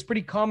this to you. It's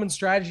pretty common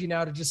strategy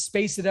now to just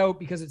space it out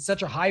because it's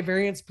such a high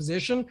variance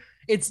position.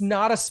 It's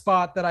not a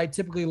spot that I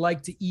typically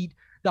like to eat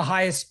the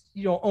highest,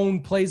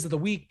 owned plays of the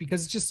week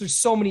because it's just, there's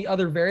so many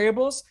other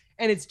variables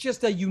and it's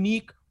just a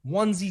unique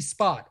onesie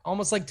spot,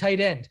 almost like tight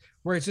end,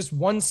 where it's just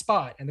one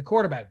spot, and the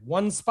quarterback,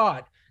 one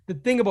spot. The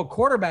thing about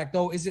quarterback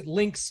though, is it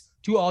links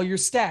to all your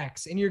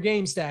stacks and your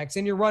game stacks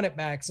and your run it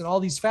backs and all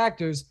these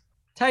factors.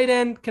 Tight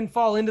end can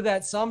fall into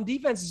that some.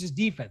 Defense is just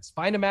defense.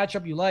 Find a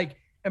matchup you like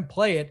and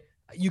play it.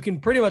 You can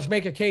pretty much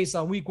make a case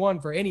on week one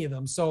for any of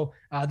them. So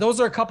those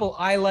are a couple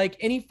I like.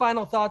 Any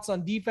final thoughts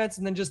on defense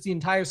and then just the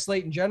entire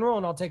slate in general,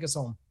 and I'll take us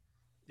home.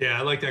 Yeah,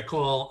 I like that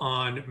call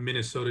on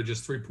Minnesota,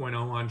 just 3.0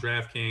 on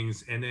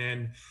DraftKings. And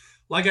then,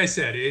 like I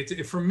said,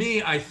 for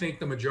me, I think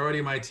the majority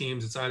of my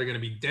teams, it's either going to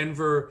be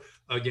Denver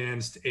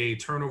against a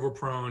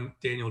turnover-prone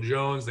Daniel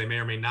Jones. They may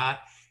or may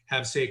not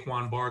have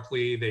Saquon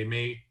Barkley. He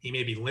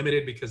may be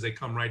limited because they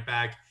come right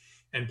back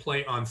and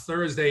play on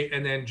Thursday.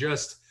 And then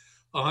just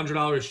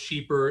 $100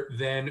 cheaper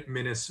than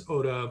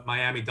Minnesota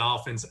Miami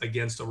Dolphins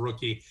against a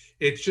rookie.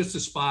 It's just a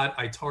spot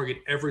I target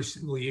every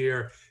single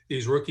year.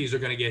 These rookies are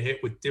going to get hit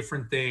with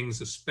different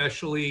things,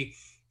 especially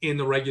in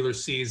the regular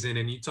season.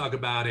 And you talk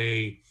about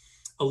a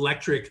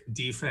electric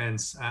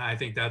defense. I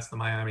think that's the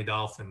Miami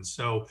Dolphins.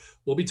 So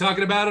we'll be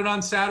talking about it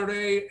on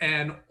Saturday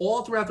and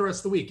all throughout the rest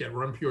of the week at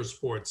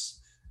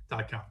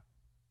runpuresports.com.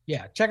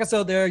 Yeah, check us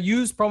out there.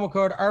 Use promo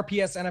code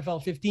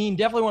RPSNFL15.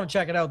 Definitely want to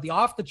check it out. The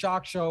Off the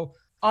Chalk show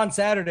on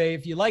Saturday.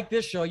 If you like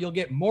this show, you'll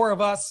get more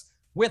of us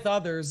with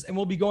others, and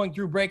we'll be going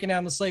through breaking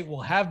down the slate. We'll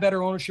have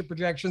better ownership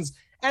projections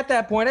at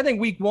that point. I think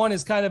week one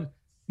is kind of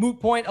moot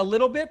point a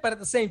little bit, but at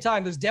the same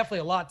time, there's definitely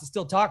a lot to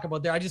still talk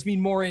about there. I just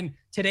mean more in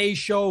today's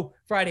show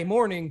Friday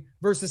morning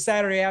versus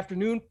Saturday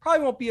afternoon.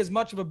 Probably won't be as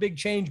much of a big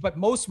change, but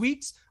most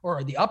weeks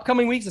or the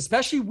upcoming weeks,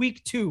 especially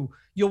week 2,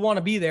 you'll want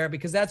to be there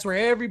because that's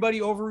where everybody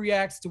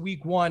overreacts to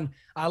week 1.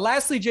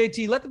 Lastly,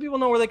 JT, let the people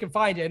know where they can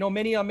find you. I know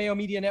many on Mayo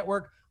Media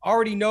Network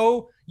already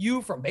know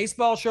you from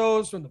baseball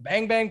shows, from the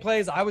Bang Bang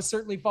plays. I was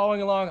certainly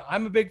following along.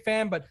 I'm a big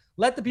fan, but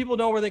let the people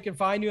know where they can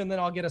find you, and then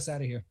I'll get us out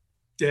of here.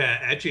 Yeah,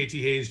 at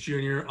JT Hayes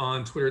Jr.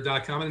 on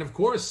Twitter.com. And of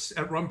course,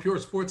 at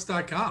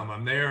runpuresports.com.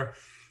 I'm there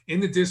in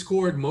the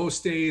Discord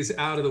most days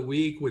out of the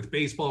week with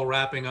baseball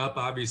wrapping up.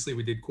 Obviously,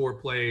 we did core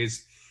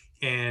plays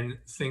and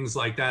things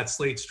like that,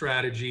 slate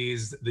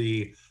strategies,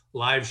 the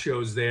live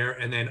shows there.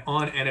 And then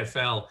on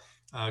NFL,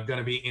 going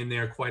to be in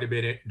there quite a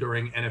bit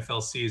during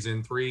NFL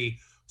season, 3-4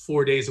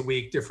 days a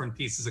week, different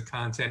pieces of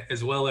content,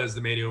 as well as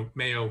the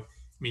Mayo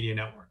Media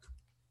Network.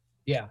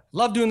 Yeah,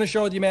 love doing the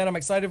show with you, man. I'm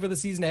excited for the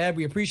season ahead.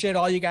 We appreciate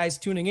all you guys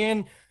tuning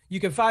in. You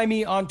can find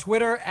me on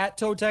Twitter at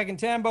ToeTag and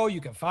Tambo. You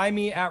can find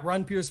me at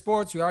Run Pure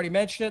Sports. We already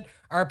mentioned it.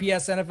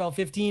 RPS NFL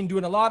 15,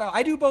 doing a lot.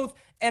 I do both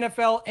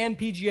NFL and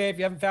PGA. If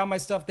you haven't found my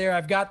stuff there,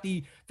 I've got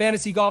the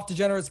Fantasy Golf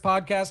Degenerates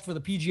podcast for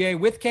the PGA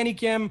with Kenny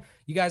Kim.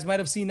 You guys might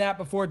have seen that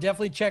before.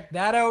 Definitely check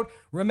that out.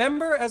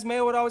 Remember, as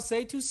Mayo would always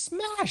say, to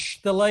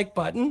smash the like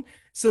button,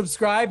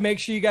 subscribe. Make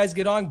sure you guys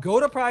get on. Go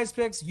to Prize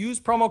Picks.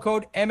 Use promo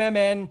code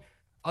MMN.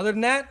 Other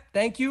than that,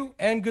 thank you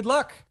and good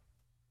luck.